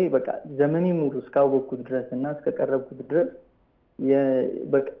እኔ በቃ ዘመኔ ሙሉ እስካወቅኩት ድረስ እና እስከቀረብኩት ድረስ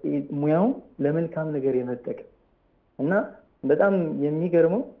በቃ ሙያው ለመልካም ነገር የመጠቀም እና በጣም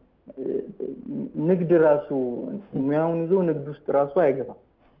የሚገርመው ንግድ ራሱ ሙያውን ይዞ ንግድ ውስጥ ራሱ አይገባም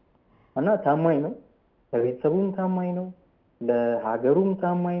እና ታማኝ ነው። ለቤተሰቡም ታማኝ ነው፣ ለሀገሩም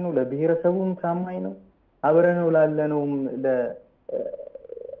ታማኝ ነው፣ ለብሔረሰቡም ታማኝ ነው። አብረነው ላለነውም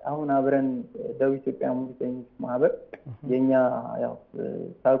አሁን አብረን ደቡብ ኢትዮጵያ ሙዚቀኞች ማህበር የኛ ያው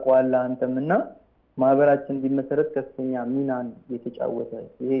ታውቀዋለህ አንተምና ማህበራችን እንዲመሰረት ከፍተኛ ሚናን የተጫወተ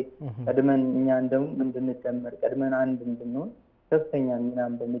ይሄ ቀድመን እኛ እንደው እንድንደመር ቀድመን አንድ እንድንሆን ከፍተኛ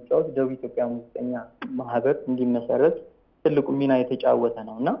ሚናን በመጫወት ደቡብ ኢትዮጵያ ሙዚቀኛ ማህበር እንዲመሰረት ትልቁ ሚና የተጫወተ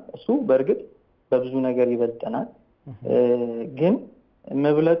ነውና እሱ በእርግጥ በብዙ ነገር ይበልጠናል። ግን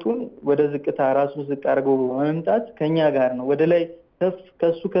መብለጡን ወደ ዝቅታ ራሱን ዝቅ አድርጎ መምጣት ከኛ ጋር ነው። ወደ ላይ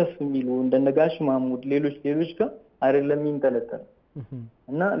ከሱ ከፍ የሚሉ እንደነጋሽ ማሙድ ሌሎች ጋር አይደለም የሚንጠለጠል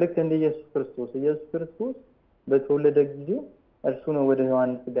እና ልክ እንደ ኢየሱስ ክርስቶስ በተወለደ ጊዜ እርሱ ነው ወደ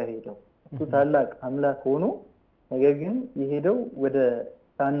ዮሐንስ ጋር ሄደው እሱ ታላቅ አምላክ ሆኖ ነገር ግን የሄደው ወደ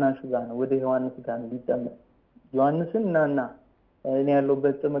ታናሹ ጋር ነው፣ ወደ ዮሐንስ ጋር ነው ሊጠመቅ። ዮሐንስን ናና እኔ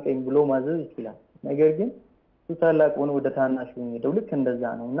ያለሁበት ጥመቀኝ ብሎ ማዘዝ ይችላል። ነገር ግን እሱ ታላቅ ሆኖ ወደ ታናሹ ሄደው ልክ እንደዛ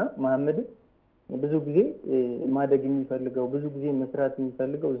ነውና ሙሃመድ ብዙ ጊዜ ማደግ የሚፈልገው ብዙ ጊዜ መስራት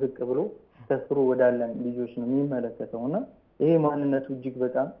የሚፈልገው ዝቅ ብሎ ተስሮ ወዳለን ልጆች ነው የሚመለከተውና ይሄ ማንነቱ እጅግ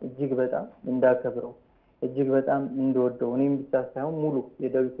በጣም እንዳከብረው እጅግ በጣም እንደወደው እኔም ብቻ ሳይሆን ሙሉ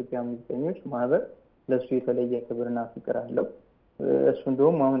የደቡብ ኢትዮጵያ ሙዚቀኞች ማህበር ለሱ የተለየ ክብርና ፍቅር አለው። እሱ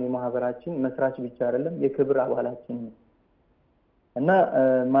እንደውም አሁን የማህበራችን መስራች ብቻ አይደለም የክብር አባላችን ነው እና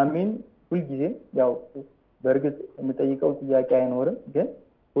ማሚን ሁልጊዜም ያው በእርግጥ የምጠይቀው ጥያቄ አይኖርም ግን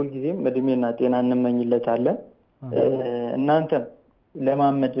ሁልጊዜም እድሜና ጤና እንመኝለታለን እናንተም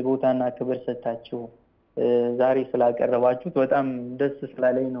ለማመድ ቦታና ክብር ሰጣችሁ ዛሬ ስላቀረባችሁት በጣም ደስ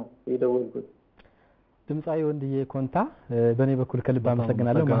ስላለኝ ነው የደወልኩት ድምጻዊ ወንድዬ ኮንታ በእኔ በኩል ከልብ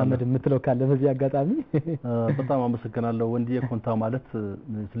አመሰግናለሁ መሐመድ የምትለው ካለ በዚህ አጋጣሚ በጣም አመሰግናለሁ ወንድዬ ኮንታ ማለት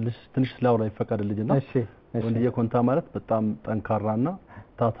ትንሽ ስላውራ ይፈቀድልኝና ወንድዬ ኮንታ ማለት በጣም ጠንካራና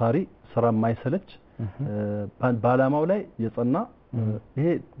ታታሪ ስራ የማይሰለች ባላማው ላይ የጸና ይሄ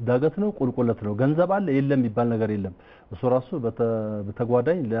ዳገት ነው ቁልቁለት ነው ገንዘብ አለ የለም የሚባል ነገር የለም እሱ ራሱ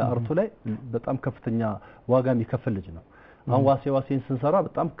በተጓዳኝ ለአርቱ ላይ በጣም ከፍተኛ ዋጋ የሚከፍል ልጅ ነው አሁን ዋሴን ስንሰራ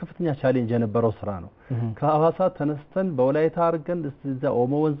በጣም ከፍተኛ ቻሌንጅ የነበረው ስራ ነው ከአዋሳ ተነስተን በወላይታ አርገን እዛ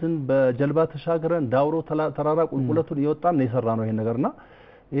ኦሞ ወንዝን በጀልባ ተሻግረን ዳውሮ ተራራ ቁልቁለቱን እየወጣን ነው የሰራ ነው ይሄን ነገርና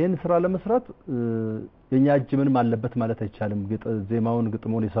ይሄን ስራ ለመስራት የኛ እጅ ምንም አለበት ማለት አይቻልም ዜማውን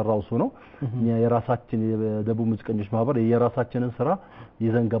ግጥሙን የሰራው እሱ ነው እኛ የራሳችን የደቡብ ሙዚቀኞች ማህበር የራሳችንን ስራ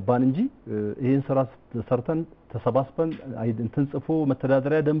ይዘን ገባን እንጂ ይሄን ስራ ሰርተን ተሰባስበን እንትን ጽፎ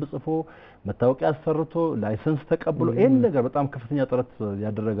መተዳደሪያ ደንብ ጽፎ መታወቂያ አሰርቶ ላይሰንስ ተቀብሎ ይሄን ነገር በጣም ከፍተኛ ጥረት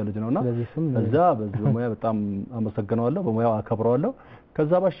ያደረገ ልጅ ነውና በዛ በሙያ በጣም አመሰግናለሁ በሙያው አከብረዋለሁ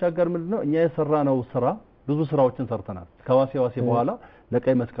ከዛ ባሻገር ምንድነው እኛ የሰራነው ስራ ብዙ ስራዎችን ሰርተናል ከዋሴ በኋላ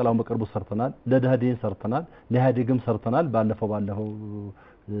ለቀይ መስቀላው በቅርቡ ሰርተናል ለዳህዴን ሰርተናል ለሃዲግም ሰርተናል ባለፈው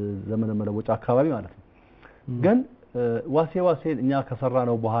ዘመነ መለወጫ አካባቢ ማለት ነው ግን ዋሴ እኛ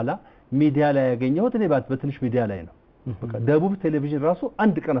ከሰራነው በኋላ ሚዲያ ላይ ያገኘሁት እኔ በትንሽ ሚዲያ ላይ ነው በቃ ደቡብ ቴሌቪዥን ራሱ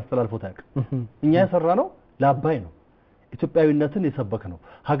አንድ ቀን አስተላልፎት ያውቃል እኛ የሰራነው ለአባይ ነው ኢትዮጵያዊነትን የሰበከ ነው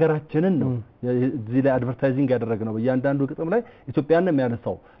ሀገራችንን ነው እዚህ ላይ አድቨርታይዚንግ ያደረግነው በእያንዳንዱ ግጥም ላይ ኢትዮጵያን ነው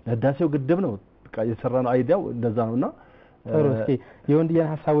የሚያነሳው ለህዳሴው ግድብ ነው በቃ የሰራነው አይዲያው እንደዛ ነውና ጥሩ እስኪ የወንድዬን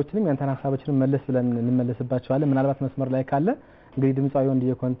ሐሳቦችንም ያንተን ሐሳቦችንም መለስ ብለን እንመለስባቸዋለን ምናልባት መስመር ላይ ካለ እንግዲህ ድምጻዊ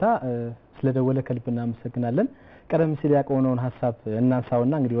ወንድዬ ኮንታ ስለደወለ ከልብ እናመሰግናለን ቀደም ሲል ያቆነውን ሐሳብ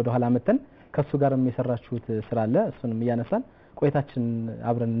እናንሳውና እንግዲህ ወደ ኋላ መተን ከሱ ጋርም የሰራችሁት ስራ አለ እሱንም ያነሳን ቆይታችን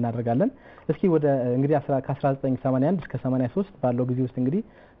አብረን እናደርጋለን እስኪ ወደ እንግዲህ ከ1981 እስከ 83 ባለው ጊዜ ውስጥ እንግዲህ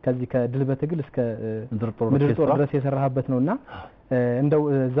ከዚህ ከድል በትግል እስከ ምድር ጦር ድረስ የሰራህበት ነውና እንደው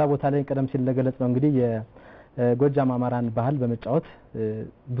እዛ ቦታ ላይ ቀደም ሲል ለገለጽ ነው እንግዲህ የጎጃም አማራን ባህል በመጫወት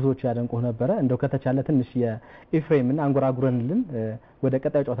ብዙዎች ያደንቁህ ነበር እንደው ከተቻለ ትንሽ የኤፍሬምን አንጎራጉረንልን ወደ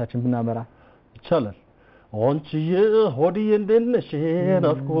ቀጣዩ ጨዋታችን ብናመራ ይቻላል አንቺዬ ሆዲዬ እንደነሽ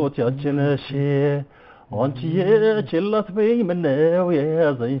ናፍቆት ያችነሽ አንቺዬ ችላት በይ ምነው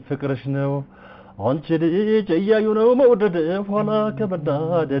የያዘኝ ፍቅርሽ ነው አንቺ ልጅ እያዩ ነው መውደድ ኋላ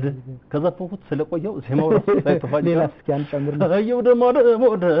ከመዳደድ ከዘፈንኩት ስለቆየው ዜማው ራሱ ሳይተፋኝ ሌላ እስኪ አንጨምር አየው ደማደም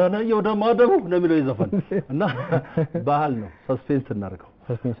ወደነ አየው ደማደም ለሚለው ይዘፈን እና ባህል ነው ሰስፔንስ እናርገው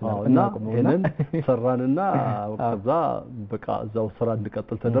እና ይሄንን ሰራንና ከዛ በቃ እዛው ስራ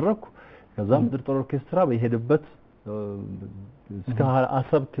እንድቀጥል ተደረኩ ከዛ ምድር ጦር ኦርኬስትራ በየሄደበት እስከ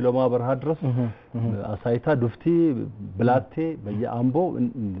አሰብ ኪሎማ በረሃ ድረስ አሳይታ ዱፍቲ ብላቴ በየአምቦ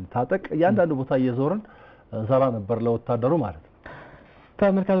ታጠቅ ያንዳንዱ ቦታ እየዞርን ሰራ ነበር ለወታደሩ ማለት ነው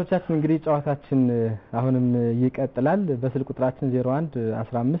ተመልካቾቻችን እንግዲህ ጨዋታችን አሁንም ይቀጥላል በስልክ ቁጥራችን 01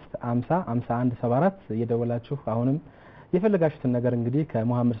 15 50 51 74 እየደወላችሁ አሁንም የፈለጋችሁትን ነገር እንግዲህ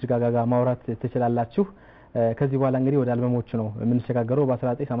ከሙሃመድ ሲርጋጋ ጋር ማውራት ትችላላችሁ ከዚህ በኋላ እንግዲህ ወደ አልበሞቹ ነው የምንሸጋገረው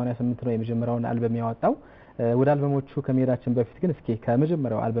በ1988 ነው የመጀመሪያውን አልበም ያወጣው ወደ አልበሞቹ ከመሄዳችን በፊት ግን እስኪ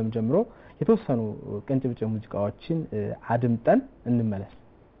ከመጀመሪያው አልበም ጀምሮ የተወሰኑ ቅንጭብጭብ ሙዚቃዎችን አድምጠን እንመለስ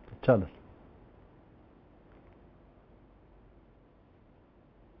ይቻላል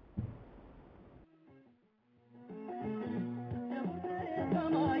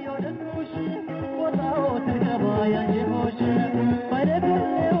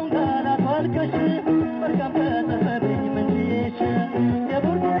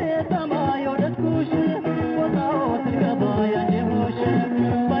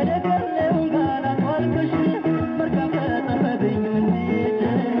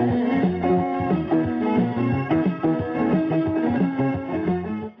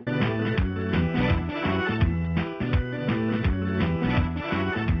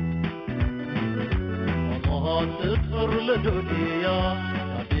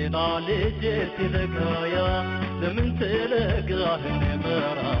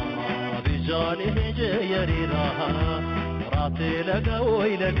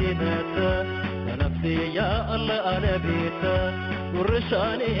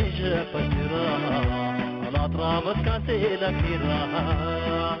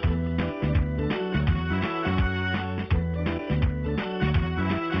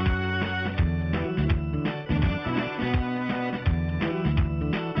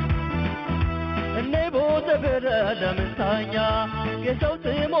sebera damtanya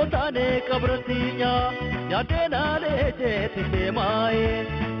gesauti motane kabratinya yadena leje timai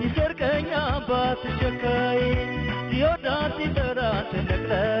iserkanya bat chakai yodati darat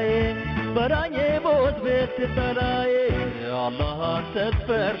naklai baranye bot bet tarai Allah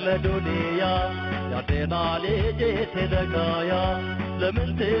tadfar la dunya yadena leje tedagaya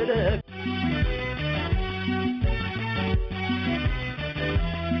lemin tedek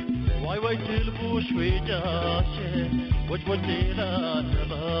وای دل بوش ویجاشه وج وجیلا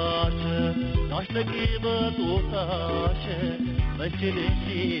نباشه ناشتگی بدوتاشه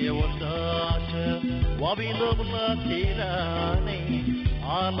مجلسی ورداشه وابی لبلا تیرانی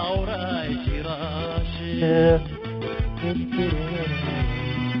آنورای تیراشه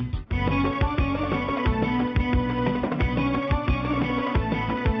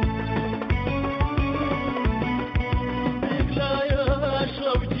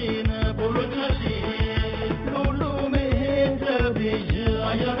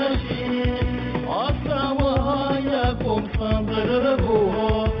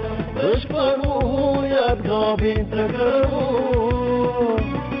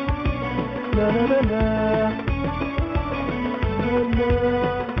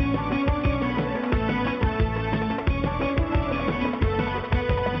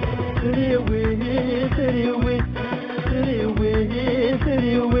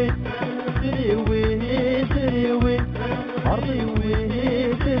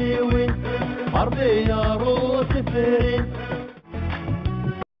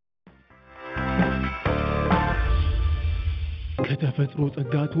ከተፈጥሮ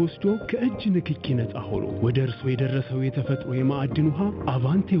ጸጋ ተወስዶ ከእጅ ንክኪ ነፃ ሆኖ ወደ እርሱ የደረሰው የተፈጥሮ የማዕድን ውሃ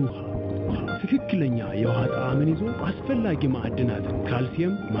አቫንቴ ውሃ ትክክለኛ የውሃ ጣዕምን ይዞ አስፈላጊ ማዕድናትን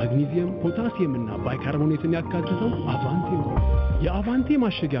ካልሲየም፣ ማግኒዚየም፣ ፖታሲየም እና ባይካርቦኔትን ያካትተው አቫንቴ ውሃ የአቫንቴ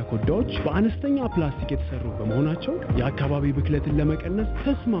ማሸጊያ ኮዳዎች በአነስተኛ ፕላስቲክ የተሰሩ በመሆናቸው የአካባቢ ብክለትን ለመቀነስ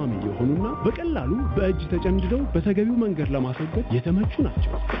ተስማሚ የሆኑና በቀላሉ በእጅ ተጨምድደው በተገቢው መንገድ ለማስወገድ የተመቹ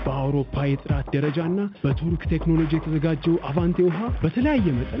ናቸው። በአውሮፓ የጥራት ደረጃና በቱርክ ቴክኖሎጂ የተዘጋጀው አቫንቴ ውሃ በተለያየ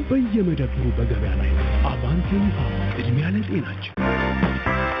መጠን በየመደብሩ በገበያ ላይ ነው። አቫንቴ ውሃ እድሜ ለጤናችሁ።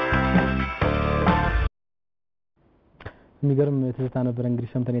 የሚገርም ትዝታ ነበር እንግዲህ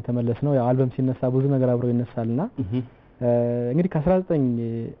ሰምተን የተመለስነው። ያው አልበም ሲነሳ ብዙ ነገር አብሮ ይነሳልና እንግዲህ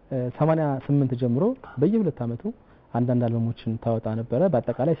ከ1988 ጀምሮ በየሁለት ዓመቱ አንዳንድ አልበሞችን ታወጣ ነበረ።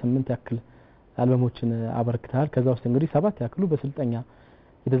 በአጠቃላይ 8 ያክል አልበሞችን አበርክተሃል። ከዛ ውስጥ እንግዲህ 7 ያክሉ በስልጠኛ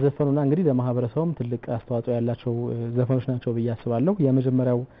የተዘፈኑና እንግዲህ ለማህበረሰቡም ትልቅ አስተዋጽኦ ያላቸው ዘፈኖች ናቸው ብዬ አስባለሁ።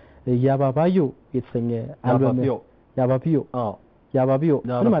 የመጀመሪያው ያባባዮ የተሰኘ አልበም ያባቢዮ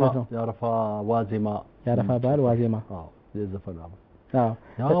ምን ማለት ነው? ያረፋ ዋዜማ ያረፋ በዓል ዋዜማ የዘፈኑ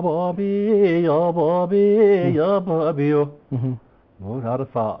ያባቢዮ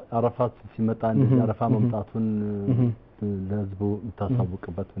አረፋት ሲመጣ እንደዚህ አረፋ መምጣቱን ለህዝቡ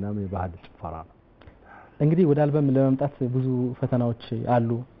የምታሳውቅበት ምናምን የባህል ጭፈራ ነው። እንግዲህ ወደ አልበም ለመምጣት ብዙ ፈተናዎች አሉ።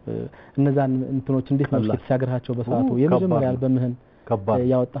 እነዛን እንትኖች እንዴት ነው ሲያገርሃቸው በሰዓቱ የመጀመሪያ አልበምህን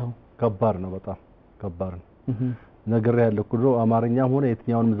ያወጣው? ከባድ ነው፣ በጣም ከባድ ነው። ነገር ያለው ኩዶ አማርኛም ሆነ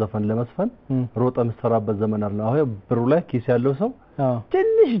የትኛውንም ዘፈን ለመስፈን ሮጠ መስራበት ዘመን አለ። አሁን ብሩ ላይ ኪስ ያለው ሰው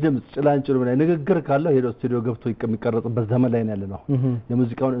ትንሽ ድምጽ ጭላንጭል ብለ ንግግር ካለው ሄዶ ስቱዲዮ ገብቶ የሚቀረጽበት ዘመን ላይ ነው ያለነው።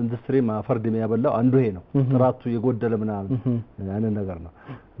 የሙዚቃውን ኢንዱስትሪ ማፈርድ የሚያበላው አንዱ ይሄ ነው። ጥራቱ የጎደለ ምናምን ያንን ነገር ነው።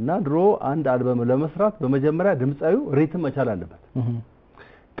 እና ድሮ አንድ አልበም ለመስራት በመጀመሪያ ድምጻዊው ሪትም መቻል አለበት።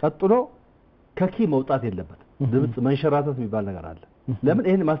 ቀጥሎ ከኪ መውጣት የለበት። ድምጽ መንሸራተት የሚባል ነገር አለ። ለምን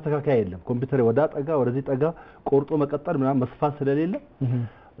ይሄን ማስተካከያ የለም። ኮምፒውተር ወዳ ጠጋ ወደዚህ ጠጋ ቆርጦ መቀጠል ምናምን መስፋት ስለሌለ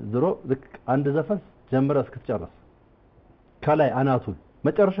ድሮ ልክ አንድ ዘፈን ጀምረ እስክትጨርስ ከላይ አናቱን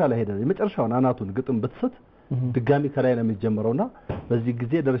መጨረሻ ላይ ሄደ የመጨረሻውን አናቱን ግጥም ብትስት ድጋሚ ከላይ ነው የሚጀምረውና በዚህ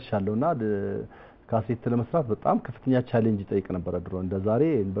ጊዜ ደርሻለሁና ካሴት ለመስራት በጣም ከፍተኛ ቻሌንጅ ይጠይቅ ነበር ድሮ። እንደ ዛሬ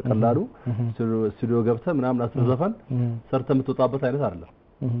በቀላሉ ስቱዲዮ ገብተ ምናምን 10 ዘፈን ሰርተ የምትወጣበት አይነት አይደለም።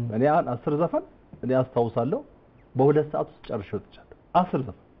 እኔ 10 ዘፈን እኔ አስታውሳለሁ በ2 ሰዓት ውስጥ ጨርሼ ወጥቻለሁ። 10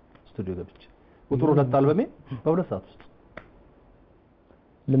 ዘፈን ስቱዲዮ ገብቼ ቁጥሩ 2 አልበሜ በ2 ሰዓት ውስጥ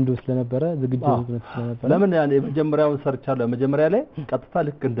ልምዱ ስለነበረ ዝግጁ ስለነበረ ለምን ያኔ መጀመሪያውን ሰርቻለሁ። መጀመሪያ ላይ ቀጥታ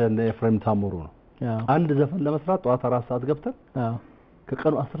ልክ እንደ ኤፍሬም ታምሩ ነው። አንድ ዘፈን ለመስራት ጧት 4 ሰዓት ገብተን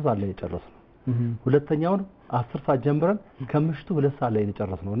ከቀኑ 10 ሰዓት ላይ የጨረስነው። ሁለተኛውን 10 ሰዓት ጀምረን ከምሽቱ 2 ሰዓት ላይ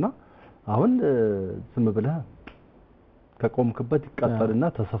የጨረስነውና አሁን ዝም ብለህ ከቆምክበት ይቀጠልና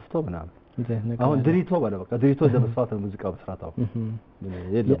ተሰፍቶ ምናምን አሁን ድሪቶ ባለ በቃ ድሪቶ ደምሳት ሙዚቃው መስራታው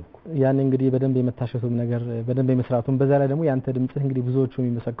የለም። ያን እንግዲህ በደንብ የመታሸቱም ነገር በደንብ የመስራቱም በዛ ላይ ደግሞ ያንተ ድምጽህ እንግዲህ ብዙዎቹ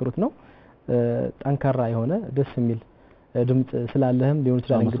የሚመሰክሩት ነው። ጠንካራ የሆነ ደስ የሚል ድምጽ ስላለህም ሊሆን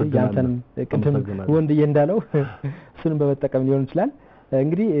ይችላል። እንግዲህ ያንተንም ቅድም ወንድዬ እንዳለው እሱንም በመጠቀም ሊሆን ይችላል።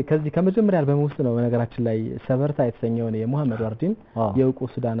 እንግዲህ ከዚህ ከመጀመሪያ አልበም ውስጥ ነው በነገራችን ላይ ሰበርታ የተሰኘውን የሙሐመድ ዋርዲን የውቁ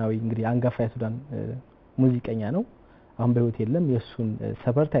ሱዳናዊ እንግዲህ አንጋፋ የሱዳን ሙዚቀኛ ነው አሁን በህይወት የለም የሱን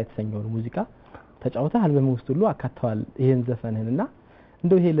ሰበርታ የተሰኘውን ሙዚቃ ተጫውታ አልበም ውስጥ ሁሉ አካተዋል ይሄን ዘፈንህንና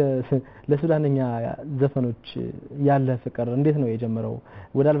እንደው ይሄ ለሱዳንኛ ዘፈኖች ያለ ፍቅር እንዴት ነው የጀመረው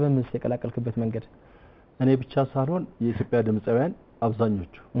ወደ አልበምስ የቀላቀልክበት መንገድ እኔ ብቻ ሳልሆን የኢትዮጵያ ድምጻውያን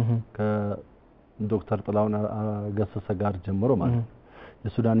አብዛኞቹ ከዶክተር ጥላውን ገሰሰ ጋር ጀምሮ ማለት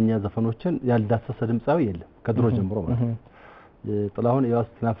የሱዳንኛ ዘፈኖችን ያልዳሰሰ ድምጻዊ የለም ከድሮ ጀምሮ ማለት ጥላውን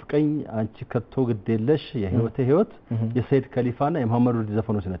ያስተናፍቀኝ አንቺ ከቶ ግዴለሽ የህይወቴ ህይወት የሰይድ ከሊፋና የሙሐመድ ወዲ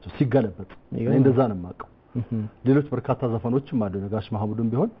ዘፈኖች ናቸው ሲገለበጥ እንደዛ ነው ማቀው ሌሎች በርካታ ዘፈኖችም አሉ ነጋሽ ማህሙድም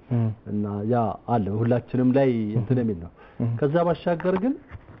ቢሆን እና ያ አለ ሁላችንም ላይ እንትን የሚል ነው ከዛ ባሻገር ግን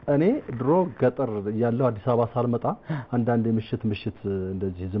እኔ ድሮ ገጠር ያለው አዲስ አበባ ሳልመጣ አንዳንድ ምሽት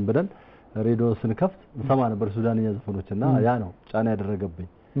እንደዚህ ዝም ብለን ሬዲዮ ስንከፍት ሰማ ነበር ሱዳንኛ ዘፈኖችና ያ ነው ጫና ያደረገብኝ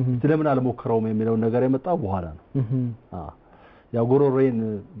ስለምን አልሞከረውም የሚለው ነገር የመጣው በኋላ ነው ያው ጎሮሬን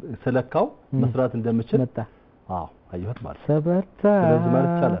ስለካው መስራት እንደምችል መጣ አየሁት ማለት ሰበርታ ስለዚህ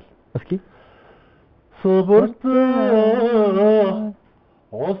ማለት ይቻላል እስኪ صبرت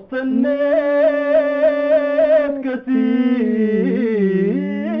واستنيت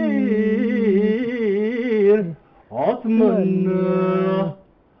كثير أتمنى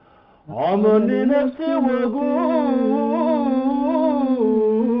عملي نفسي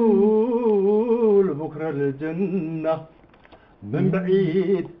وأقول بكرة الجنة من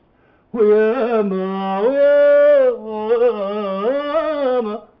بعيد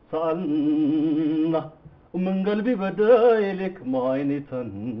وياما سألنا ومن قلبي بدايلك ما عيني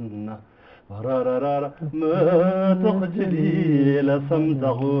تنا رارارارا ما تخجلي لسمت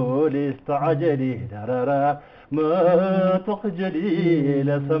غولي استعجلي رارارا ما تخجلي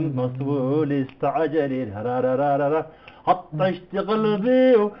لسمت غولي استعجلي رارارارا عطشت قلبي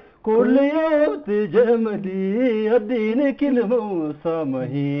كل يوم تجملي يديني كلمة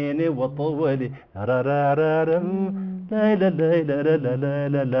وسامحيني وطولي رارارارا لا لا لا لا لا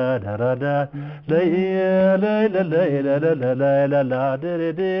لا لا لا لا لا لا لا لا لا لا لا لا لا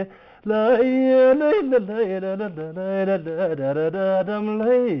دري لا لا لا لا لا لا لا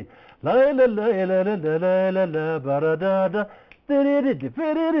لا لا لا لا لا لا لا برادادا دريد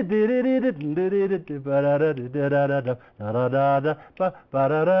فريد دريد دريد برادادا برادادا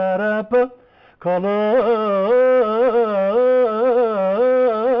برادادا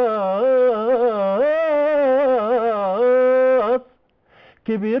خلاص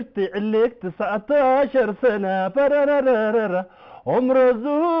كبرت عليك 19 سنة فرارارارا عمر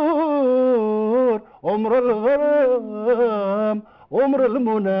الزور عمر الغرام عمر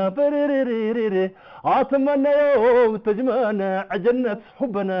المنى فريريريري أتمنى يوم تجمعنا جنة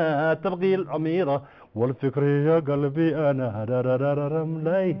حبنا تبغي العميرة والفكر يا قلبي أنا رارارارم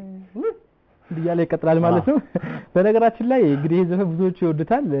لاي ዲያለ ይቀጥላል ማለት ነው በነገራችን ላይ እንግዲህ ዘፈን ብዙዎች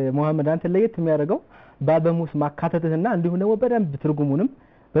ይወዱታል ሙሐመድ አንተ ለየት የሚያደርገው በአልበሙስ ማካተትና እንዲሁ ነው በደንብ ትርጉሙንም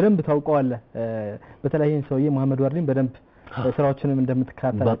በደንብ ታውቀዋለህ በተለይን ሰውዬ ሙሐመድ ዋርዲን በደንብ ስራዎችንም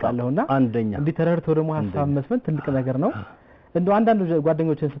እንደምትከታተል አውቃለሁና አንደኛ እንዲህ ተረድተው ደግሞ ሐሳብ መስፈን ትልቅ ነገር ነው እንደው አንዳንድ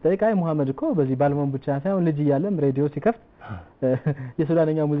ጓደኞችን ስጠይቅ አይ ሙሐመድ እኮ በዚህ ባልሞን ብቻ ሳይሆን ልጅ እያለም ሬዲዮ ሲከፍት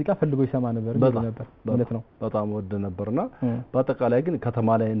የሱዳንኛ ሙዚቃ ፈልጎ ይሰማ ነበር ማለት ነው በጣም ወደ ነበርና በአጠቃላይ ግን ከተማ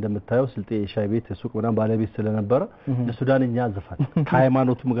ላይ እንደምታየው ስልጤ ሻይ ቤት ሱቅ ምናምን ባለቤት ስለነበረ የሱዳንኛ ዘፈን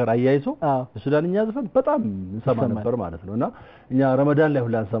ከሃይማኖቱም ጋር አያይዞ የሱዳንኛ ዘፈን በጣም እንሰማ ነበር ማለት ነውና እኛ ረመዳን ላይ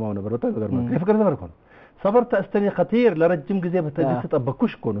ሁላ እንሰማው ነበር በጣም ነገር ማለት የፍቅር ዘፈን እኮ ነው ሰበርታ استني خطير ለረጅም ጊዜ በትዕግስት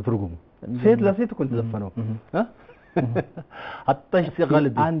ተጠበቅኩሽ እኮ ነው ትርጉሙ ሴት ለሴት እኮ ተዘፈነው አጣሽ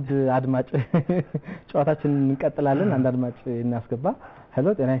ቀልብ አንድ አድማጭ ጨዋታችንን እንቀጥላለን አንድ አድማጭ እናስገባ ሄሎ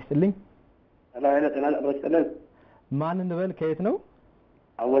ጤና ይስጥልኝ ሄሎ ጤና ይስጥልኝ ማን እንበል ከየት ነው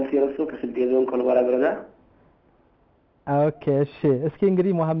አወል ሲረሱ ከስልጤ ዞን ኮልባራ ወረዳ ኦኬ እሺ እስኪ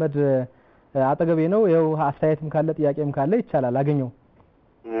እንግዲህ ሙሐመድ አጠገቤ ነው ያው አስተያየትም ካለ ጥያቄም ካለ ይቻላል አገኘው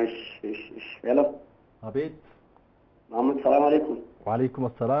እሺ ሄሎ አቤት ማሙድ ሰላም አለይኩም ወአለይኩም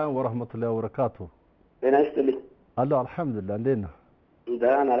ሰላም ወራህመቱላሂ ወበረካቱ ጤና ይስጥልኝ አላህ አልহামዱሊላህ እንዴት ነው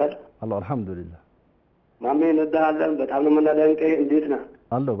ደህና ነህ አላህ አልহামዱሊላህ ማሜ እንወድሃለን በጣም ነው የምናደንቅህ እንዴት ነህ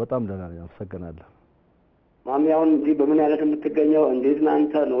አለሁ በጣም ደህና ነኝ አመሰግናለሁ ማሜ አሁን እዚህ በምን አይነት የምትገኘው እንዴት ነህ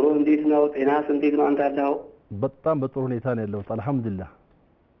አንተ ኑሮ እንዴት ነው ጤናስ እንዴት ነው አንተ ያለው በጣም በጥሩ ሁኔታ ነው ያለሁት አልহামዱሊላህ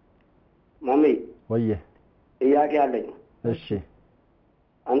ማሜ ወየ ጥያቄ አለኝ እሺ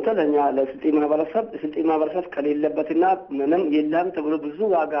አንተ ለኛ ለስልጤ ማህበረሰብ ከሌለበትና ምንም የለም ተብሎ ብዙ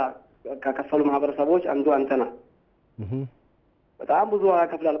ዋጋ ከከፈሉ ማህበረሰቦች አንዱ አንተ ነህ በጣም ብዙ ዋጋ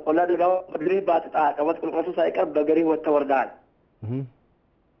ከፍላል ቆላ ደጋው በግሬ ባጥጣ ቀበጥ ቁልቁለቱ ሳይቀር በግሬ ወጥተህ ወርደሃል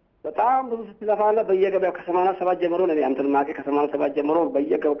በጣም ብዙ ስትለፋለ በየገበያው ከ87 ጀምሮ ነው አንተን ማቀ ከ87 ጀምሮ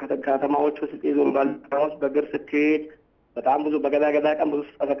በየገበያው ከተማዎቹ ስትይዙም ባልካዎች በግር ስትሄድ በጣም ብዙ በገበያ ቀን ብዙ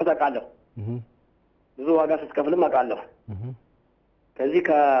ተከታቃለሁ ብዙ ዋጋ ስትከፍልም አቃለሁ ከዚህ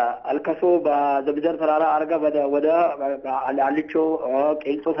ከአልከሶ በዘብደር ተራራ አርጋ ወደ አልቾ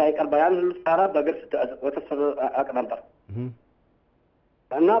ቄልቶ ሳይቀር ባያን ተራራ በግር ስትወተሰአቅ ነበር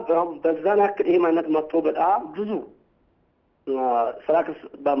እና በዛን ያክል ይሄ ማለት መጥቶ በጣም ብዙ ስራክስ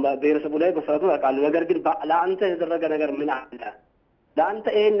በብሔረሰቡ ላይ በሰራቱ አቃለሁ ነገር ግን ለአንተ የተደረገ ነገር ምን አለ ለአንተ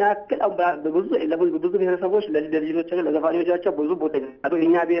ይሄን ያክል ብዙ ብሔረሰቦች ለልጆቻቸው ለዘፋኞቻቸው ብዙ ቦታ ያለው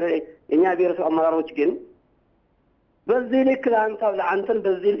የኛ ብሔረሰብ አመራሮች ግን በዚህ ልክ ለአንተን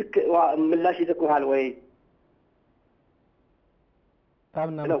በዚህ ልክ ምላሽ ይሰጡሃል ወይ?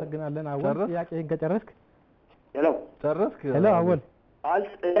 ታምና መሰግናለን አወል ጥያቄን ከጨረስክ ሄሎ ጨረስክ ሄሎ አወል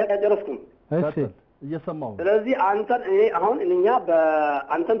አልጨረስኩም እሺ እየሰማው ስለዚህ አንተን አሁን እኛ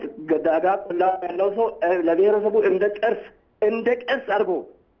በአንተን ገዳጋ ያለው ሰው ለብሔረሰቡ እንደ ቅርስ አድርጎ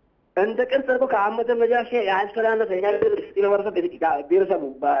ከአመተ መጃሽ ያልተላነሰ ያልተላነሰ ብሔረሰቡ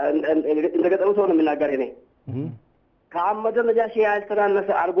እንደ ገጠሩ ሰው ነው የሚናገር እኔ ከአመተ መጃሽ ያልተላነሰ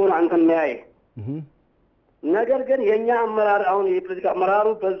አድርጎ ነው አንተን የሚያይ ነገር ግን የኛ አመራር አሁን የፖለቲካ አመራሩ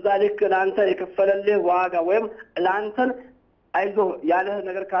በዛ ልክ ለአንተ የከፈለልህ ዋጋ ወይም ለአንተን አይዞ ያለ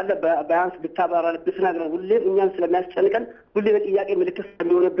ነገር ካለ በያንስ ብታባራል ብትናገር ሁሌም እኛን ስለሚያስጨንቀን ሁሌ በጥያቄ ምልክት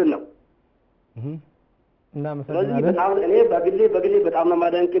ስለሚሆንብን ነው እና መሰለኝ በጣም እኔ በግሌ በጣም ነው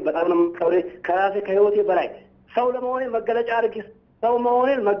ማደንቅ በጣም ነው ከራሴ ከህይወቴ በላይ ሰው ለመሆኔ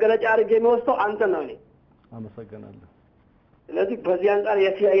መገለጫ አድርጌ የሚወስደው አንተ ነው እኔ አመሰግናለሁ ስለዚህ በዚህ አንፃር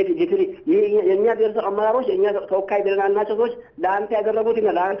የኛ ብሔረሰብ አመራሮች የኛ ተወካይ ብለናናቸው ሰዎች ለአንተ ያደረጉትና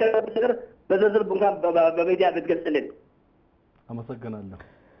ለአንተ ነገር በዝርዝር እንኳን በሚዲያ ብትገልጽልን አመሰግናለሁ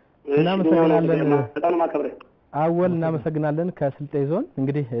እናመሰግናለን በጣም ማከብረህ አወል እናመሰግናለን ከስልጤ ዞን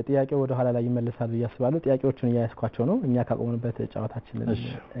እንግዲህ ጥያቄው ወደ ኋላ ላይ ይመለሳሉ ያስባሉ ጥያቄዎችን እያያስኳቸው ነው እኛ ካቆምንበት ጨዋታችንን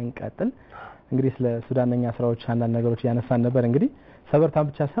እንቀጥል እንግዲህ ስለ ሱዳንኛ ስራዎች አንዳንድ ነገሮች ያነሳን ነበር እንግዲህ ሰበርታን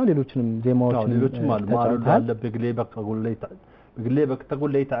ብቻ ሳይሆን ሌሎችንም ዜማዎችን ማሩላ ለብግሌ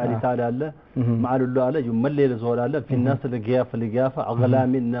በቅተጉል ላይ ታሪ ታላ አለ ማሉላ አለ ይመለል ዞል አለ في الناس ለጊያፈ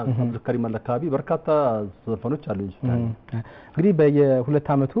አገላሚና ከሪም አለካቢ በርካታ ዘፈኖች አሉ እንግዲህ በየሁለት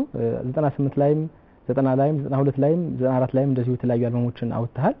አመቱ 98 ላይም 90 ላይም 92 ላይም 94 ላይም እንደዚሁ የተለያዩ አልበሞችን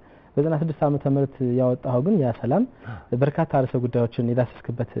አውጥተሃል በ96 ዓመተ ምህረት ያወጣው ግን ያ ሰላም በርካታ ርዕሰ ጉዳዮችን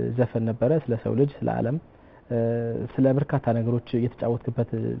የዳሰስክበት ዘፈን ነበረ ስለ ሰው ልጅ ስለ ዓለም ስለ በርካታ ነገሮች የተጫወትክበት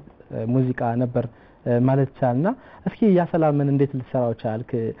ሙዚቃ ነበር ማለት ይቻላልና እስኪ ያ ሰላምን እንዴት ልትሰራው ቻልክ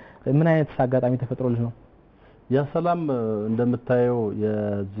ምን አይነት አጋጣሚ ተፈጥሮልህ ነው ያ ሰላም እንደምታየው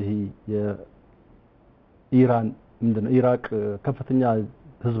የዚህ የኢራን ምንድነው ኢራቅ ከፍተኛ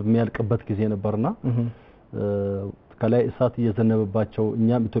ህዝብ የሚያልቅበት ጊዜ ነበርና ከላይ እሳት እየዘነበባቸው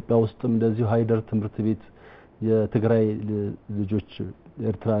እኛም ኢትዮጵያ ውስጥም እንደዚሁ ሃይደር ትምርት ቤት የትግራይ ልጆች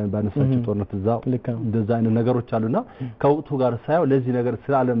ኤርትራን ባነሳቸው ጦርነት እዛው እንደዛ አይነት ነገሮች አሉና ከወቅቱ ጋር ሳይው ለዚህ ነገር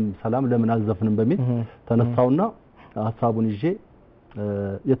ስለ ዓለም ሰላም ለምን አልዘፍንም በሚል ተነሳውና ሐሳቡን ይዤ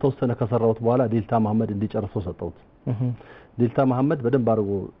የተወሰነ ከሰራውት በኋላ ዴልታ መሐመድ እንዲጨርሰው ሰጠውት ዴልታ መሐመድ በደንብ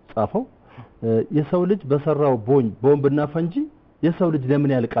አድርጎ ጻፈው የሰው ልጅ በሰራው ቦምብና ፈንጂ የሰው ልጅ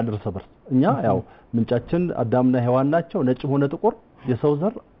ለምን ያልቃል እርሰበርስ እኛ ያው ምንጫችን አዳምና ሔዋን ናቸው ነጭ ሆነ ጥቁር የሰው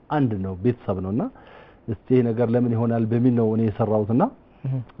ዘር አንድ ነው ቤተሰብ ነውና እስቲ ነገር ለምን ይሆናል በሚል ነው እኔ የሰራውትና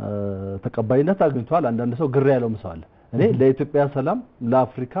ተቀባይነት አግኝቷል አንዳንድ ሰው ግራ ያለው ምሳል እኔ ለኢትዮጵያ ሰላም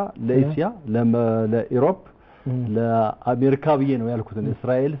ለአፍሪካ ለኤሲያ ለኢሮፕ ለአሜሪካ ብዬ ነው ያልኩት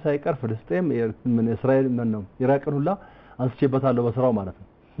እስራኤል ሳይቀር ፍልስጤም እስራኤል ነው ኢራቅን ሁላ አንስቼበታለሁ በስራው ማለት ነው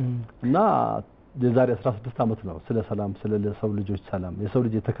እና የዛሬ 16 አመት ነው ስለ ሰላም ስለ ሰው ልጆች ሰላም የሰው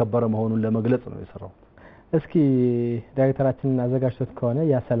ልጅ የተከበረ መሆኑን ለመግለጽ ነው የሰራው እስኪ ዳይሬክተራችንን አዘጋጅቶት ከሆነ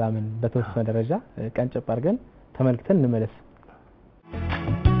ያ ሰላምን በተወሰነ ደረጃ ቀንጨብ አድርገን ተመልክተን እንመለስ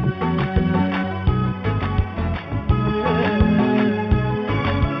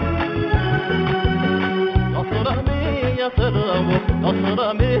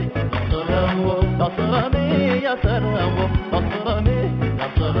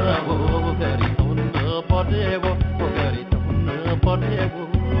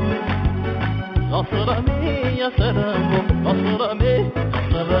Asrami ya salamu asrami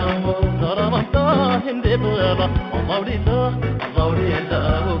salamu saramta hindi bala mawlida gari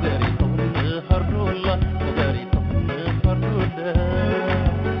harrulla gari harrulla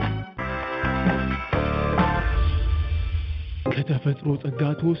ከተፈጥሮ ጸጋ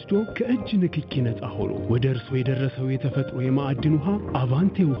ተወስዶ ከእጅ ንክኪ ነፃ ሆኖ ወደ እርሶ የደረሰው የተፈጥሮ የማዕድን ውሃ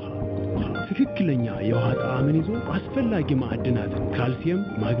አቫንቴ ውሃ ትክክለኛ የውሃ ጣዕምን ይዞ አስፈላጊ ማዕድናትን ካልሲየም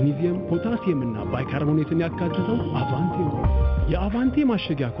ማግኒዚየም ፖታሲየም እና ባይካርቦኔትን ያካተተው አቫንቴ ውሃ የአቫንቴ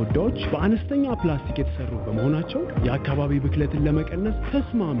ማሸጊያ ኮዳዎች በአነስተኛ ፕላስቲክ የተሰሩ በመሆናቸው የአካባቢ ብክለትን ለመቀነስ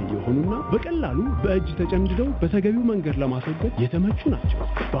ተስማሚ የሆኑና በቀላሉ በእጅ ተጨምድደው በተገቢው መንገድ ለማስወገድ የተመቹ ናቸው።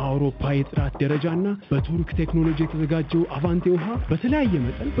 በአውሮፓ የጥራት ደረጃና በቱርክ ቴክኖሎጂ የተዘጋጀው አቫንቴ ውሃ በተለያየ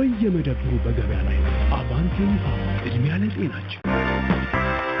መጠን በየመደብሩ በገበያ ላይ ነው። አቫንቴ ውሃ እድሜ ያለ ጤናችን።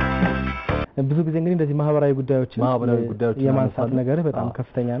 ብዙ ጊዜ እንግዲህ እንደዚህ ማህበራዊ ጉዳዮች የማንሳት ነገር በጣም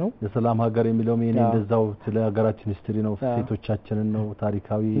ከፍተኛ ነው። የሰላም ሀገር የሚለው ምን እንደዛው ስለ ሀገራችን ሂስትሪ ነው፣ ሴቶቻችንን ነው፣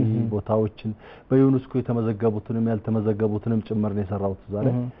 ታሪካዊ ቦታዎችን በዩኔስኮ የተመዘገቡትንም ያልተመዘገቡትንም ጭምር ነው የሰራው ዛሬ።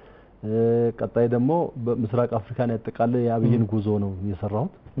 ቀጣይ ደግሞ በምስራቅ አፍሪካን ያጠቃለ የአብይን ጉዞ ነው የሰራው።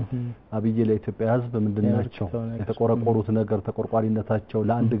 አብይ ለኢትዮጵያ ህዝብ ምንድነው የተቆረቆሩት ነገር ተቆርቋሪነታቸው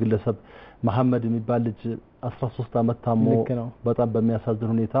ለአንድ ግለሰብ ሙሃመድ የሚባል ልጅ 13 አመት ታሞ በጣም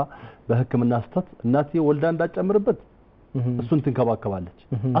በሚያሳዝን ሁኔታ በህክምና ስተት እናት ወልዳ እንዳጨምርበት እሱን ትንከባከባለች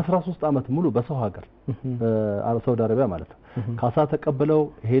 13 አመት ሙሉ በሰው ሀገር ሳውዲ አረቢያ ማለት ነው። ካሳ ተቀበለው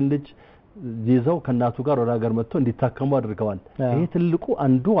ይሄን ልጅ ይዘው ከናቱ ጋር ወደ ሀገር መጥቶ እንዲታከሙ አድርገዋል። ይሄ ትልቁ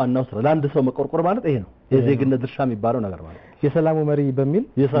አንዱ ዋናው ስራ ለአንድ ሰው መቆርቆር ማለት ይሄ ነው የዜግነት ድርሻ የሚባለው ነገር ማለት። የሰላሙ መሪ በሚል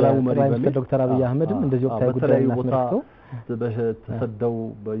ዶክተር አብይ አህመድም እንደዚህ ወቅታዊ ጉዳይ አስመልክተው ተሰደው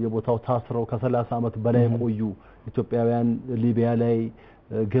በየቦታው ታስረው ከ30 አመት በላይ ቆዩ ኢትዮጵያውያን ሊቢያ ላይ፣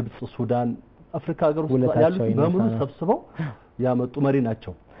 ግብጽ፣ ሱዳን፣ አፍሪካ ሀገር ውስጥ ያሉት በሙሉ ሰብስበው ያመጡ መሪ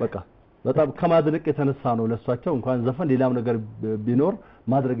ናቸው። በቃ በጣም ከማድነቅ የተነሳ ነው ለሷቸው እንኳን ዘፈን ሌላም ነገር ቢኖር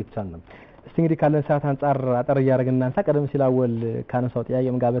ማድረግ ይቻል ነበር። እስቲ እንግዲህ ካለን ሰዓት አንፃር አጠር ያደርግና እናንሳ ቀደም ሲል አወል ካነሳው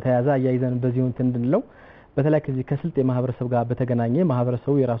ጥያቄም ጋር በተያያዘ አያይዘን በዚሁ እንድንለው በተለይ ከዚህ ከስልጤ ማህበረሰብ ጋር በተገናኘ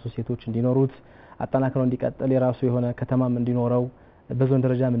ማህበረሰቡ የራሱ ሴቶች እንዲኖሩት አጠናክረው እንዲቀጥል የራሱ የሆነ ከተማም እንዲኖረው በዞን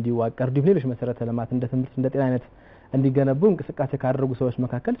ደረጃም እንዲዋቀር እንዲሁም ሌሎች መሰረተ ልማት እንደ ትምህርት እንደ ጤና አይነት እንዲገነቡ እንቅስቃሴ ካደረጉ ሰዎች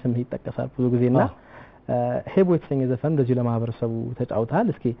መካከል ስምህ ይጠቀሳል ብዙ ጊዜና ሄቦ የተሰኘ ዘፈን እንደዚህ ለማህበረሰቡ ተጫውታል።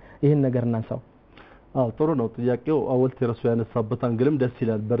 እስኪ ይሄን ነገር እናንሳው። ጥሩ ነው ጥያቄው። አወልት የራሱ ያነሳበት አንግልም ደስ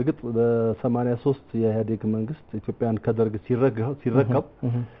ይላል። በርግጥ በ83 የኢህአዴግ መንግስት ኢትዮጵያን ከደርግ ሲረከብ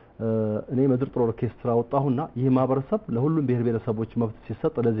እኔ ምድር ጦር ኦርኬስትራ ወጣሁና ይህ ማህበረሰብ ለሁሉም ብሔር ብሔረሰቦች መብት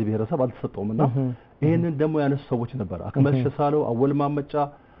ሲሰጥ ለዚህ ብሔረሰብ አልተሰጠውምና ይሄንን ደግሞ ያነሱ ሰዎች ነበር። አክመል ሸሳለው፣ አወል ማመጫ፣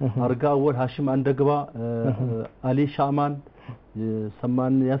 አርጋ አወል፣ ሐሽም አንደግባ፣ አሊ ሻማን፣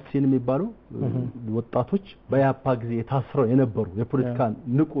 ሰማን ያሲን የሚባሉ ወጣቶች በያፓ ጊዜ የታስረው የነበሩ የፖለቲካ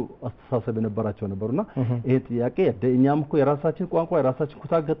ንቁ አስተሳሰብ የነበራቸው ነበርና ይሄ ጥያቄ እኛም እኮ የራሳችን ቋንቋ የራሳችን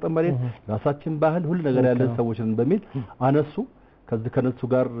ኩታ ገጠም መሬት የራሳችን ባህል ሁሉ ነገር ያለን ሰዎች ነን በሚል አነሱ። ከዚህ ከነሱ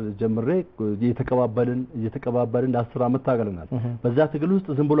ጋር ጀምሬ እየተቀባበልን ለ10 አመት ታገለናል። በዛ ትግል ውስጥ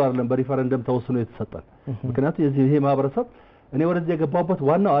ዝም ብሎ አይደለም በሪፈረንደም ተወስኖ የተሰጠን። ምክንያቱም ይሄ ማህበረሰብ እኔ ወደዚህ የገባሁበት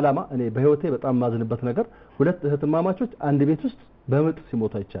ዋናው ዓላማ እኔ በህይወቴ በጣም ማዝንበት ነገር ሁለት እህትማማቾች አንድ ቤት ውስጥ በምጥ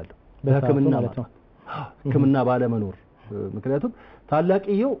ሲሞቱ አይቻለሁ። በህክምና ማለት ነው ህክምና ባለመኖር ምክንያቱም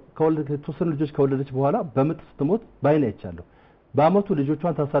ታላቅየው የተወሰኑ ልጆች ከወለደች በኋላ በምጥ ስትሞት ባይኔ አይቻለሁ። በአመቱ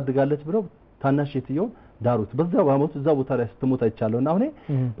ልጆቿን ታሳድጋለች ብለው ታናሽ እህትየው ዳሩት በዛው በአመቱ እዛው ቦታ ላይ ስትሞት አይቻለሁና አሁን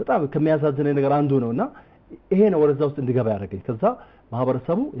በጣም ከሚያሳዝነኝ ነገር አንዱ ነውና ይሄ ነው ወደዛ ውስጥ እንድገባ ያደረገኝ። ከዛ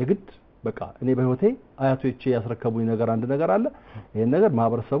ማህበረሰቡ የግድ በቃ እኔ በህይወቴ አያቶቼ ያስረከቡኝ ነገር አንድ ነገር አለ። ይሄን ነገር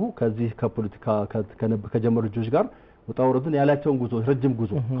ማህበረሰቡ ከዚህ ከፖለቲካ ከጀመሩ ልጆች ጋር ወጣውረዱን ያላቸውን ጉዞ ረጅም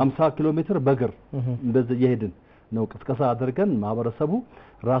ጉዞ 50 ኪሎ ሜትር በእግር እንደዚህ እየሄድን ነው ቅስቀሳ አድርገን ማህበረሰቡ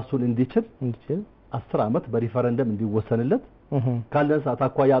ራሱን እንዲችል 10 አመት በሪፈረንደም እንዲወሰንለት ካለን ሰዓት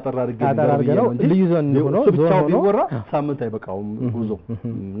አኳያ አጠራ አድርገን ልዩ ዞን ሆኖ ብቻው ቢወራ ሳምንት አይበቃውም ጉዞ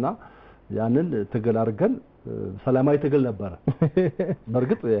እና ያንን ትግል አድርገን ሰላማዊ ትግል ነበር።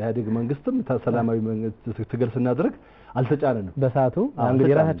 በርግጥ የኢህአዴግ መንግስትም ሰላማዊ ትግል ስናደርግ አልተጫነንም በሰዓቱ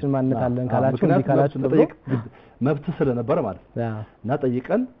እንግዲህ ራሳችን ማንነት አለን ካላችሁ ጠይቅ መብት ስለነበረ ማለት እና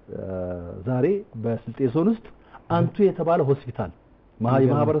ጠይቀን ዛሬ በስልጤ ዞን ውስጥ አንቱ የተባለ ሆስፒታል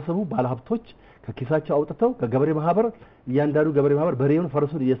ማህበረሰቡ ባለሀብቶች ከኪሳቸው አውጥተው ከገበሬ ማህበር እያንዳንዱ ገበሬ ማህበር በሬውን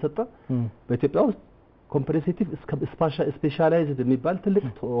ፈረሱን እየሰጠ በኢትዮጵያ ውስጥ ኮምፕሬሄንሲቭ ስፔሻላይዝድ የሚባል ትልቅ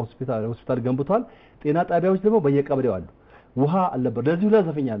ሆስፒታል ገንብቷል። ጤና ጣቢያዎች ደግሞ በየቀበሌው አሉ። ውሃ አልነበር። ለዚህ ሁሉ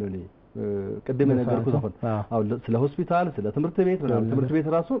ዘፈኛለሁ እኔ ቅድም የነገርኩ ዘፈን ስለ ሆስፒታል ስለ ትምህርት ቤት ምናምን ትምህርት ቤት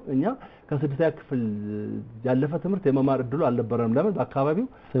ራሱ እኛ ከ6ኛ ክፍል ያለፈ ትምህርት የመማር እድሉ አልነበረንም። ለምን በአካባቢው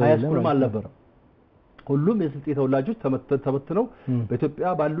ሃይስኩልም አልነበረም። ሁሉም የስልጤ ተወላጆች ተበትነው በኢትዮጵያ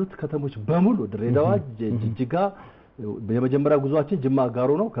ባሉት ከተሞች በሙሉ ድሬዳዋ፣ ጅጅጋ የመጀመሪያ ጉዟችን ጅማ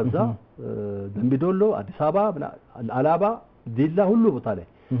አጋሮ ነው። ከዛ ደምቢዶሎ፣ አዲስ አበባ፣ አላባ፣ ዲላ ሁሉ ቦታ ላይ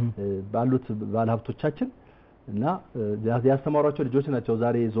ባሉት ባለሀብቶቻችን እና ያስተማሯቸው ልጆች ናቸው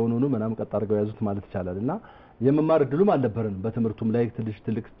ዛሬ ዞኑኑ ምናምን ቀጥ አድርገው ያዙት ማለት ይቻላል። እና የመማር እድሉም አልነበረንም። በትምህርቱም ላይ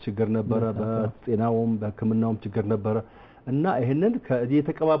ትልቅ ችግር ነበረ። በጤናውም በሕክምናውም ችግር ነበረ። እና ይሄንን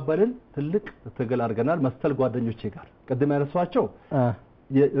የተቀባበልን ትልቅ ትግል አድርገናል መስተል ጓደኞቼ ጋር ቅድም ያነሷቸው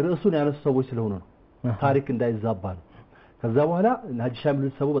ርዕሱን ያነሱ ሰዎች ስለሆኑ ነው። ታሪክ እንዳይዛባ ነው። ከዛ በኋላ ሀጂ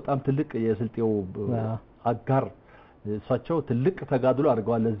ሻሚል ሰው በጣም ትልቅ የስልጤው አጋር እሳቸው ትልቅ ተጋድሎ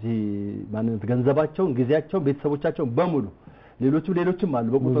አድርገዋል ለዚህ ማንነት ገንዘባቸውን ጊዜያቸውን ቤተሰቦቻቸውን በሙሉ ሌሎችም አሉ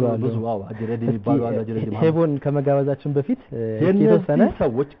በቁጥር ብዙ አጅረዲ የሚባሉ አሉ አጅረዲ ሄቦን ከመጋበዛችን በፊት የተወሰነ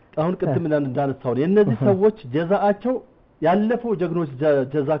ሰዎች አሁን ቅድም እንዳነሳው የነዚህ ሰዎች ጀዛአቸው ያለፈው ጀግኖች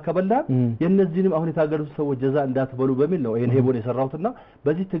ጀዛ ከበላ የነዚህንም አሁን የታገሉት ሰዎች ጀዛ እንዳትበሉ በሚል ነው ይሄን ሄቦን የሰራውትና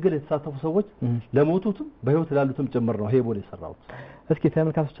በዚህ ትግል የተሳተፉ ሰዎች ለሞቱትም በህይወት ላሉትም ጭምር ነው ሄቦን የሰራውት። እስኪ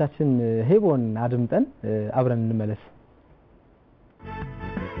ተመልካቾቻችን ሄቦን አድምጠን አብረን እንመለስ።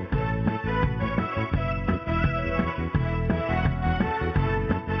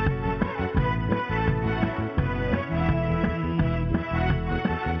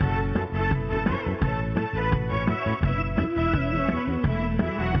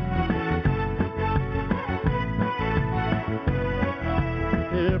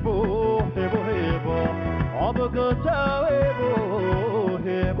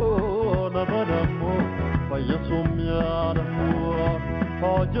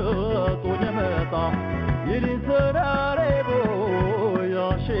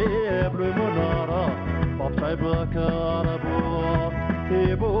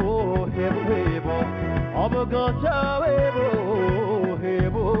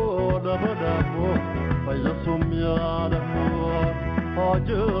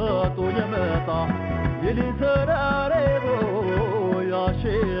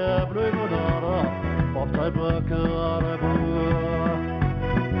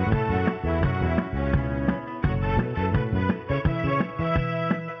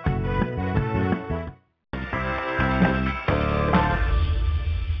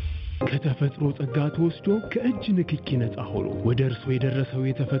 ከተፈጥሮ ጸጋ ተወስዶ ከእጅ ንክኪ ነፃ ሆኖ ወደ እርሶ የደረሰው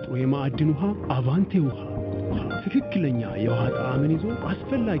የተፈጥሮ የማዕድን ውሃ አቫንቴ ውሃ ትክክለኛ የውሃ ጣዕምን ይዞ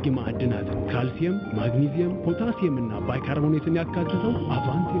አስፈላጊ ማዕድናትን ካልሲየም፣ ማግኒዚየም፣ ፖታሲየም እና ባይካርቦኔትን ያካትተው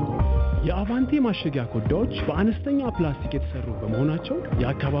አቫንቴ ውሃ። የአቫንቴ ማሸጊያ ኮዳዎች በአነስተኛ ፕላስቲክ የተሰሩ በመሆናቸው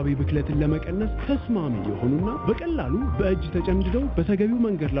የአካባቢ ብክለትን ለመቀነስ ተስማሚ የሆኑና በቀላሉ በእጅ ተጨምድደው በተገቢው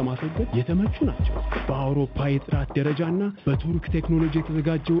መንገድ ለማስወገድ የተመቹ ናቸው። በአውሮፓ የጥራት ደረጃና በቱርክ ቴክኖሎጂ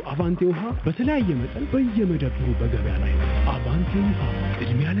የተዘጋጀው አቫንቴ ውሃ በተለያየ መጠን በየመደብሩ በገበያ ላይ ነው። አቫንቴ ውሃ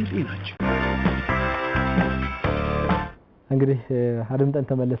ቅድሚያ ለጤናችን። እንግዲህ አድምጠን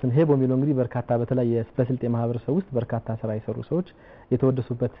ተመለስን። ሄቦ የሚለው እንግዲህ በርካታ በተለይ በስልጤ ማህበረሰብ ውስጥ በርካታ ስራ የሰሩ ሰዎች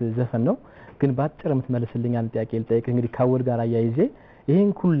የተወደሱበት ዘፈን ነው። ግን ባጭር የምትመልስልኝ አንድ ጥያቄ ልጠይቅ። እንግዲህ ካወል ጋር አያይዤ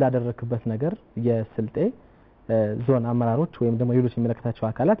ይሄን ሁሉ ላደረክበት ነገር የስልጤ ዞን አመራሮች ወይም ደግሞ ሌሎች የሚመለከታቸው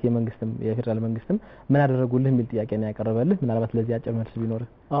አካላት የመንግስትም የፌደራል መንግስትም ምን አደረጉልህ የሚል ጥያቄ ነው ያቀረበልህ። ምናልባት ለዚህ አጭር መልስ ቢኖር።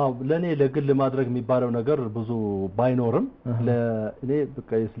 ለኔ ለግል ማድረግ የሚባለው ነገር ብዙ ባይኖርም ለኔ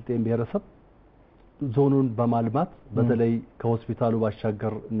በቃ የስልጤን ብሔረሰብ ዞኑን በማልማት በተለይ ከሆስፒታሉ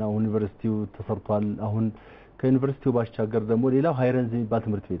ባሻገር እና ዩኒቨርሲቲው ተሰርቷል። አሁን ከዩኒቨርሲቲው ባሻገር ደግሞ ሌላው ሃይረንዚ የሚባል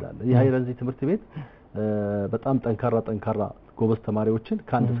ትምህርት ቤት አለ። ይህ ሃይረንዚ ትምህርት ቤት በጣም ጠንካራ ጎበዝ ተማሪዎችን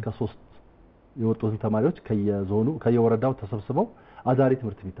ከ1 እስከ 3 የወጡትን ተማሪዎች ከየዞኑ ከየወረዳው ተሰብስበው አዳሪ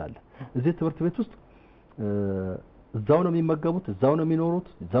ትምህርት ቤት አለ። እዚህ ትምህርት ቤት ውስጥ እዛው ነው የሚመገቡት፣ እዛው ነው የሚኖሩት፣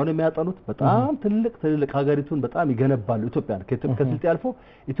 እዛው ነው የሚያጠኑት። በጣም ትልቅ ሀገሪቱን በጣም ይገነባሉ። ኢትዮጵያን ከስልጤ አልፎ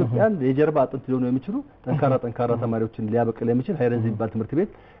ኢትዮጵያን የጀርባ አጥንት ሊሆኑ የሚችሉ ጠንካራ ተማሪዎችን ሊያበቅል የሚችል ሃይረንዚ የሚባል ትምህርት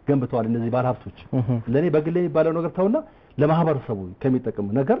ቤት ገንብተዋል እነዚህ ባለሀብቶች። ለኔ በግሌ የሚባለው ነገር ተውና ለማህበረሰቡ ከሚጠቅም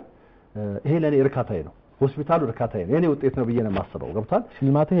ነገር ይሄ ለኔ እርካታዬ ነው። ሆስፒታሉ እርካታዬ ነው፣ የኔ ውጤት ነው ብዬ ነው የማስበው። ገብቷል?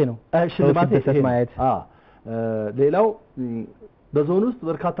 ሽልማቱ ይሄ ነው። ሽልማቱ ይሄ ማየት። ሌላው በዞን ውስጥ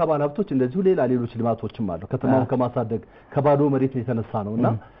በርካታ ባለሀብቶች እንደዚሁ ሌሎች ልማቶችም አሉ። ከተማውን ከማሳደግ ከባዶ መሬት የተነሳ ነውና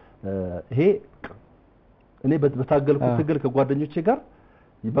ይሄ እኔ በታገልኩት ትግል ከጓደኞቼ ጋር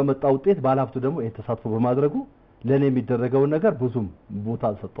በመጣ ውጤት ባለሀብቱ ደግሞ ይሄ ተሳትፎ በማድረጉ ለኔ የሚደረገው ነገር ብዙም ቦታ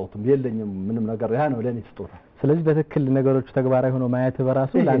አልሰጠሁትም። የለኝም ምንም ነገር ያ ነው ለኔ ስጦታ። ስለዚህ በትክክል ነገሮች ተግባራዊ ሆኖ ማየት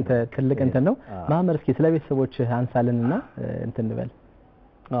በራሱ ለአንተ ትልቅ እንትን ነው። ማህመድ እስኪ ስለ ቤተሰቦችህ አንሳልንና እንትን እንበል።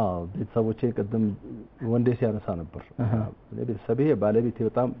 ቤተሰቦቼ ቀደም ወንዴ ሲያነሳ ነበር። ቤተሰቤ ባለቤቴ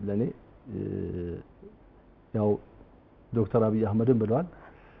በጣም ለኔ ያው ዶክተር አብይ አህመድን ብለዋል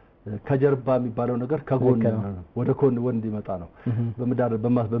ከጀርባ የሚባለው ነገር ከጎን ወደ ኮን ወንድ ይመጣ ነው።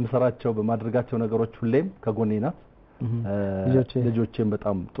 በመሰራቸው በማድረጋቸው ነገሮች ሁሌም ከጎኔ ናት። ልጆቼም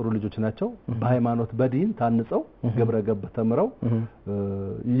በጣም ጥሩ ልጆች ናቸው። በሃይማኖት በዲን ታንጸው ግብረ ገብ ተምረው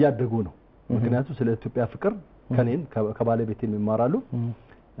እያደጉ ነው። ምክንያቱም ስለ ኢትዮጵያ ፍቅር ከኔን ከባለቤቴም ይማራሉ።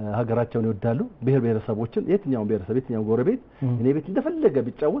 ሀገራቸውን ይወዳሉ። ብሔረሰቦችን የትኛው ብሔረሰብ የትኛው ጎረቤት እኔ ቤት እንደፈለገ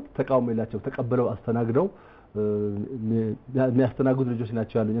ቢጫወት ተቃውሞ የላቸው ተቀበለው አስተናግደው የሚያስተናግዱ ልጆች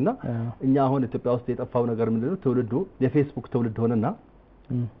ናቸው ያሉኝና እኛ አሁን ኢትዮጵያ ውስጥ የጠፋው ነገር ምንድነው? ትውልዱ የፌስቡክ ትውልድ ሆነና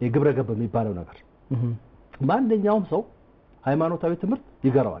የግብረ ገብ የሚባለው ነገር ማንኛውም ሰው ሃይማኖታዊ ትምህርት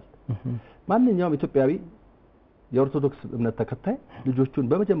ይገራዋል። ማንኛውም ኢትዮጵያዊ የኦርቶዶክስ እምነት ተከታይ ልጆቹን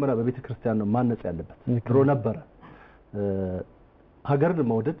በመጀመሪያ በቤተ ክርስቲያን ነው ማነጽ ያለበት። ድሮ ነበረ ሀገርን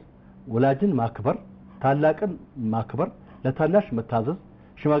መውደድ፣ ወላጅን ማክበር፣ ታላቅን ማክበር፣ ለታናሽ መታዘዝ፣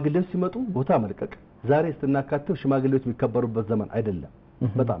 ሽማግሌዎች ሲመጡ ቦታ መልቀቅ። ዛሬ ስትናካተው ሽማግሌዎች የሚከበሩበት ዘመን አይደለም።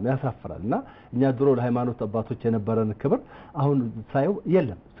 በጣም ያሳፍራልና እኛ ድሮ ለሃይማኖት አባቶች የነበረን ክብር አሁን ሳይው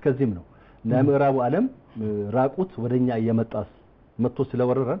የለም። እስከዚህም ነው ለምዕራቡ ዓለም ራቁት ወደኛ እየመጣስ መጥቶ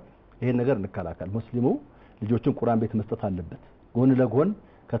ስለወረረን ይሄን ነገር እንከላከል። ሙስሊሙ ልጆቹን ቁርአን ቤት መስጠት አለበት። ጎን ለጎን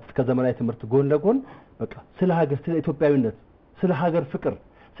ከዘመናዊ ትምህርት ጎን ለጎን በቃ ስለ ሀገር፣ ስለ ኢትዮጵያዊነት፣ ስለ ሀገር ፍቅር፣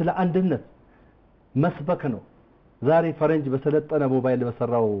 ስለ አንድነት መስበክ ነው። ዛሬ ፈረንጅ በሰለጠነ ሞባይል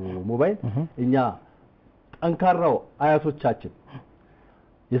በሰራው ሞባይል እኛ ጠንካራው አያቶቻችን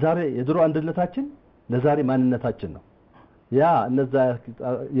የድሮ አንድነታችን ለዛሬ ማንነታችን ነው። ያ እነዛ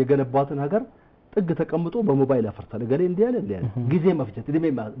የገነባትን ሀገር ጥግ ተቀምጦ በሞባይል ያፈርሳል። ገሌ እንዲህ ያለ ጊዜ መፍጀት እድሜ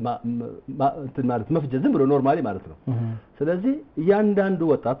እንትን ማለት መፍጀት ዝም ብሎ ኖርማሊ ማለት ነው። ስለዚህ እያንዳንዱ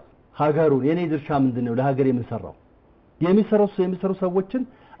ወጣት ሀገሩን የኔ ድርሻ ምንድነው ለሀገር የምንሰራው የሚሰሩ ሰዎችን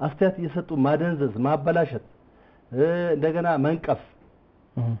አስተያየት እየሰጡ ማደንዘዝ፣ ማበላሸት፣ እንደገና መንቀፍ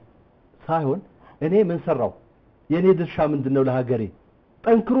ሳይሆን እኔ ምን ሰራው የኔ ድርሻ ምንድነው ለሀገሬ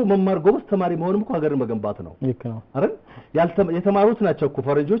ጠንክሮ መማር ጎበዝ ተማሪ መሆንም እኮ ሀገርን መገንባት ነው አይደል? የተማሩት ናቸው እኮ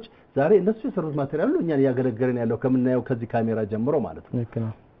ፈረንጆች ዛሬ እነሱ የሰሩት ማቴሪያል እኛን ያገለገለን ያለው ከምናየው ከዚህ ካሜራ ጀምሮ ማለት ነው።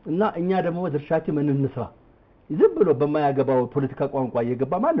 እና እኛ ደግሞ ድርሻችን ምን እንስራ? ዝም ብሎ በማያገባው ፖለቲካ ቋንቋ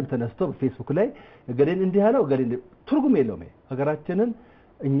እየገባ ማንም ተነስቶ በፌስቡክ ላይ ገሌን እንዲህ ያለው ገሌን ትርጉም የለውም። ሀገራችንን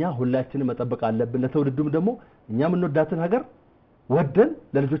እኛ ሁላችንን መጠበቅ አለብን። ለትውልዱም ደግሞ እኛ የምንወዳትን ሀገር ወደን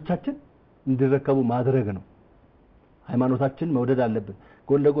ለልጆቻችን እንዲረከቡ ማድረግ ነው። ሃይማኖታችን መውደድ አለብን።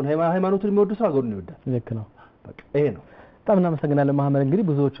 ጎን ለጎን ሃይማኖቱን የሚወድ ሰው ሀገሩን ይወዳል። ልክ ነው። በቃ ይሄ ነው። በጣም እናመሰግናለን መሐመድ። እንግዲህ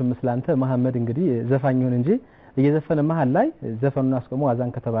ብዙዎችም መስላንተ መሐመድ እንግዲህ ዘፋኝ ይሁን እንጂ እየዘፈነ መሃል ላይ ዘፈኑን አስቆሞ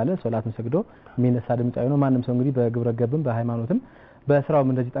አዛን ከተባለ ሶላቱን ሰግዶ የሚነሳ ድምጻዊ ነው። ማንም ሰው እንግዲህ በግብረ ገብም በሃይማኖትም በስራውም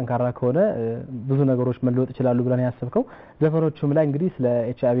እንደዚህ ጠንካራ ከሆነ ብዙ ነገሮች መለወጥ ይችላሉ ብለን ያሰብከው ዘፈኖቹም ላይ እንግዲህ ስለ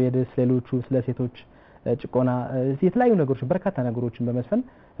ኤችአይቪ ኤድስ፣ ሌሎቹ ስለ ሴቶች ጭቆና፣ የተለያዩ ነገሮች በርካታ ነገሮችን በመስፈን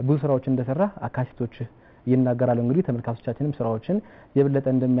ብዙ ስራዎችን እንደሰራ አካሲቶች ይናገራሉ። እንግዲህ ተመልካቾቻችንም ስራዎችን የበለጠ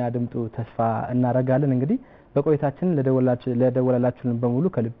እንደሚያደምጡ ተስፋ እናደርጋለን። እንግዲህ በቆይታችን ለደወላላችሁልን በሙሉ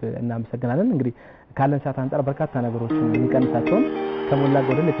ከልብ እናመሰግናለን። እንግዲህ ካለን ሰዓት አንፃር በርካታ ነገሮችን እንቀንሳቸውን ከሞላ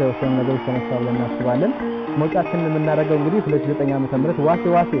ጎደል የተወሰኑ ነገሮች ተነስተው ብለን እናስባለን። መውጫችንን የምናደርገው እንግዲህ 2009 ዓ.ም ዋሴ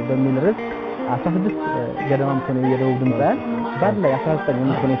ዋሴ በሚል ርዕስ 16 ገደማ ምትሆነ የደቡብ ድምጻውያን ባድ ላይ 19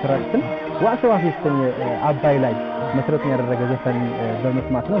 ምትሆነ የሰራችን ዋሴ ዋሴ የተሰኘ አባይ ላይ መሰረቱን ያደረገ ዘፈን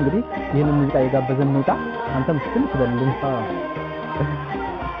በመስማት ነው። እንግዲህ ይህንን ሙዚቃ የጋበዘን እንውጣ። አንተም ስትል ትበልልኝ።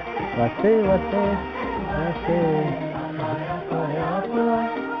 ዋሴ ዋሴ ዋሴ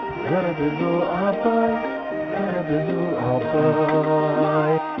ገረብዙ አባይ ገረብዙ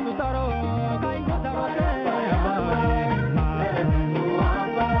አባይ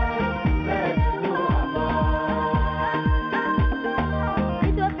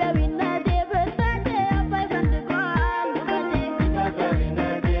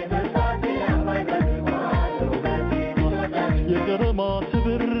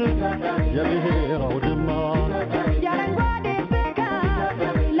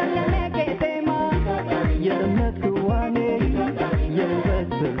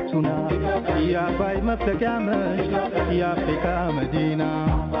يا باي مفتك يا مش يا أفريقيا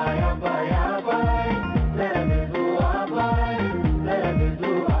مدينة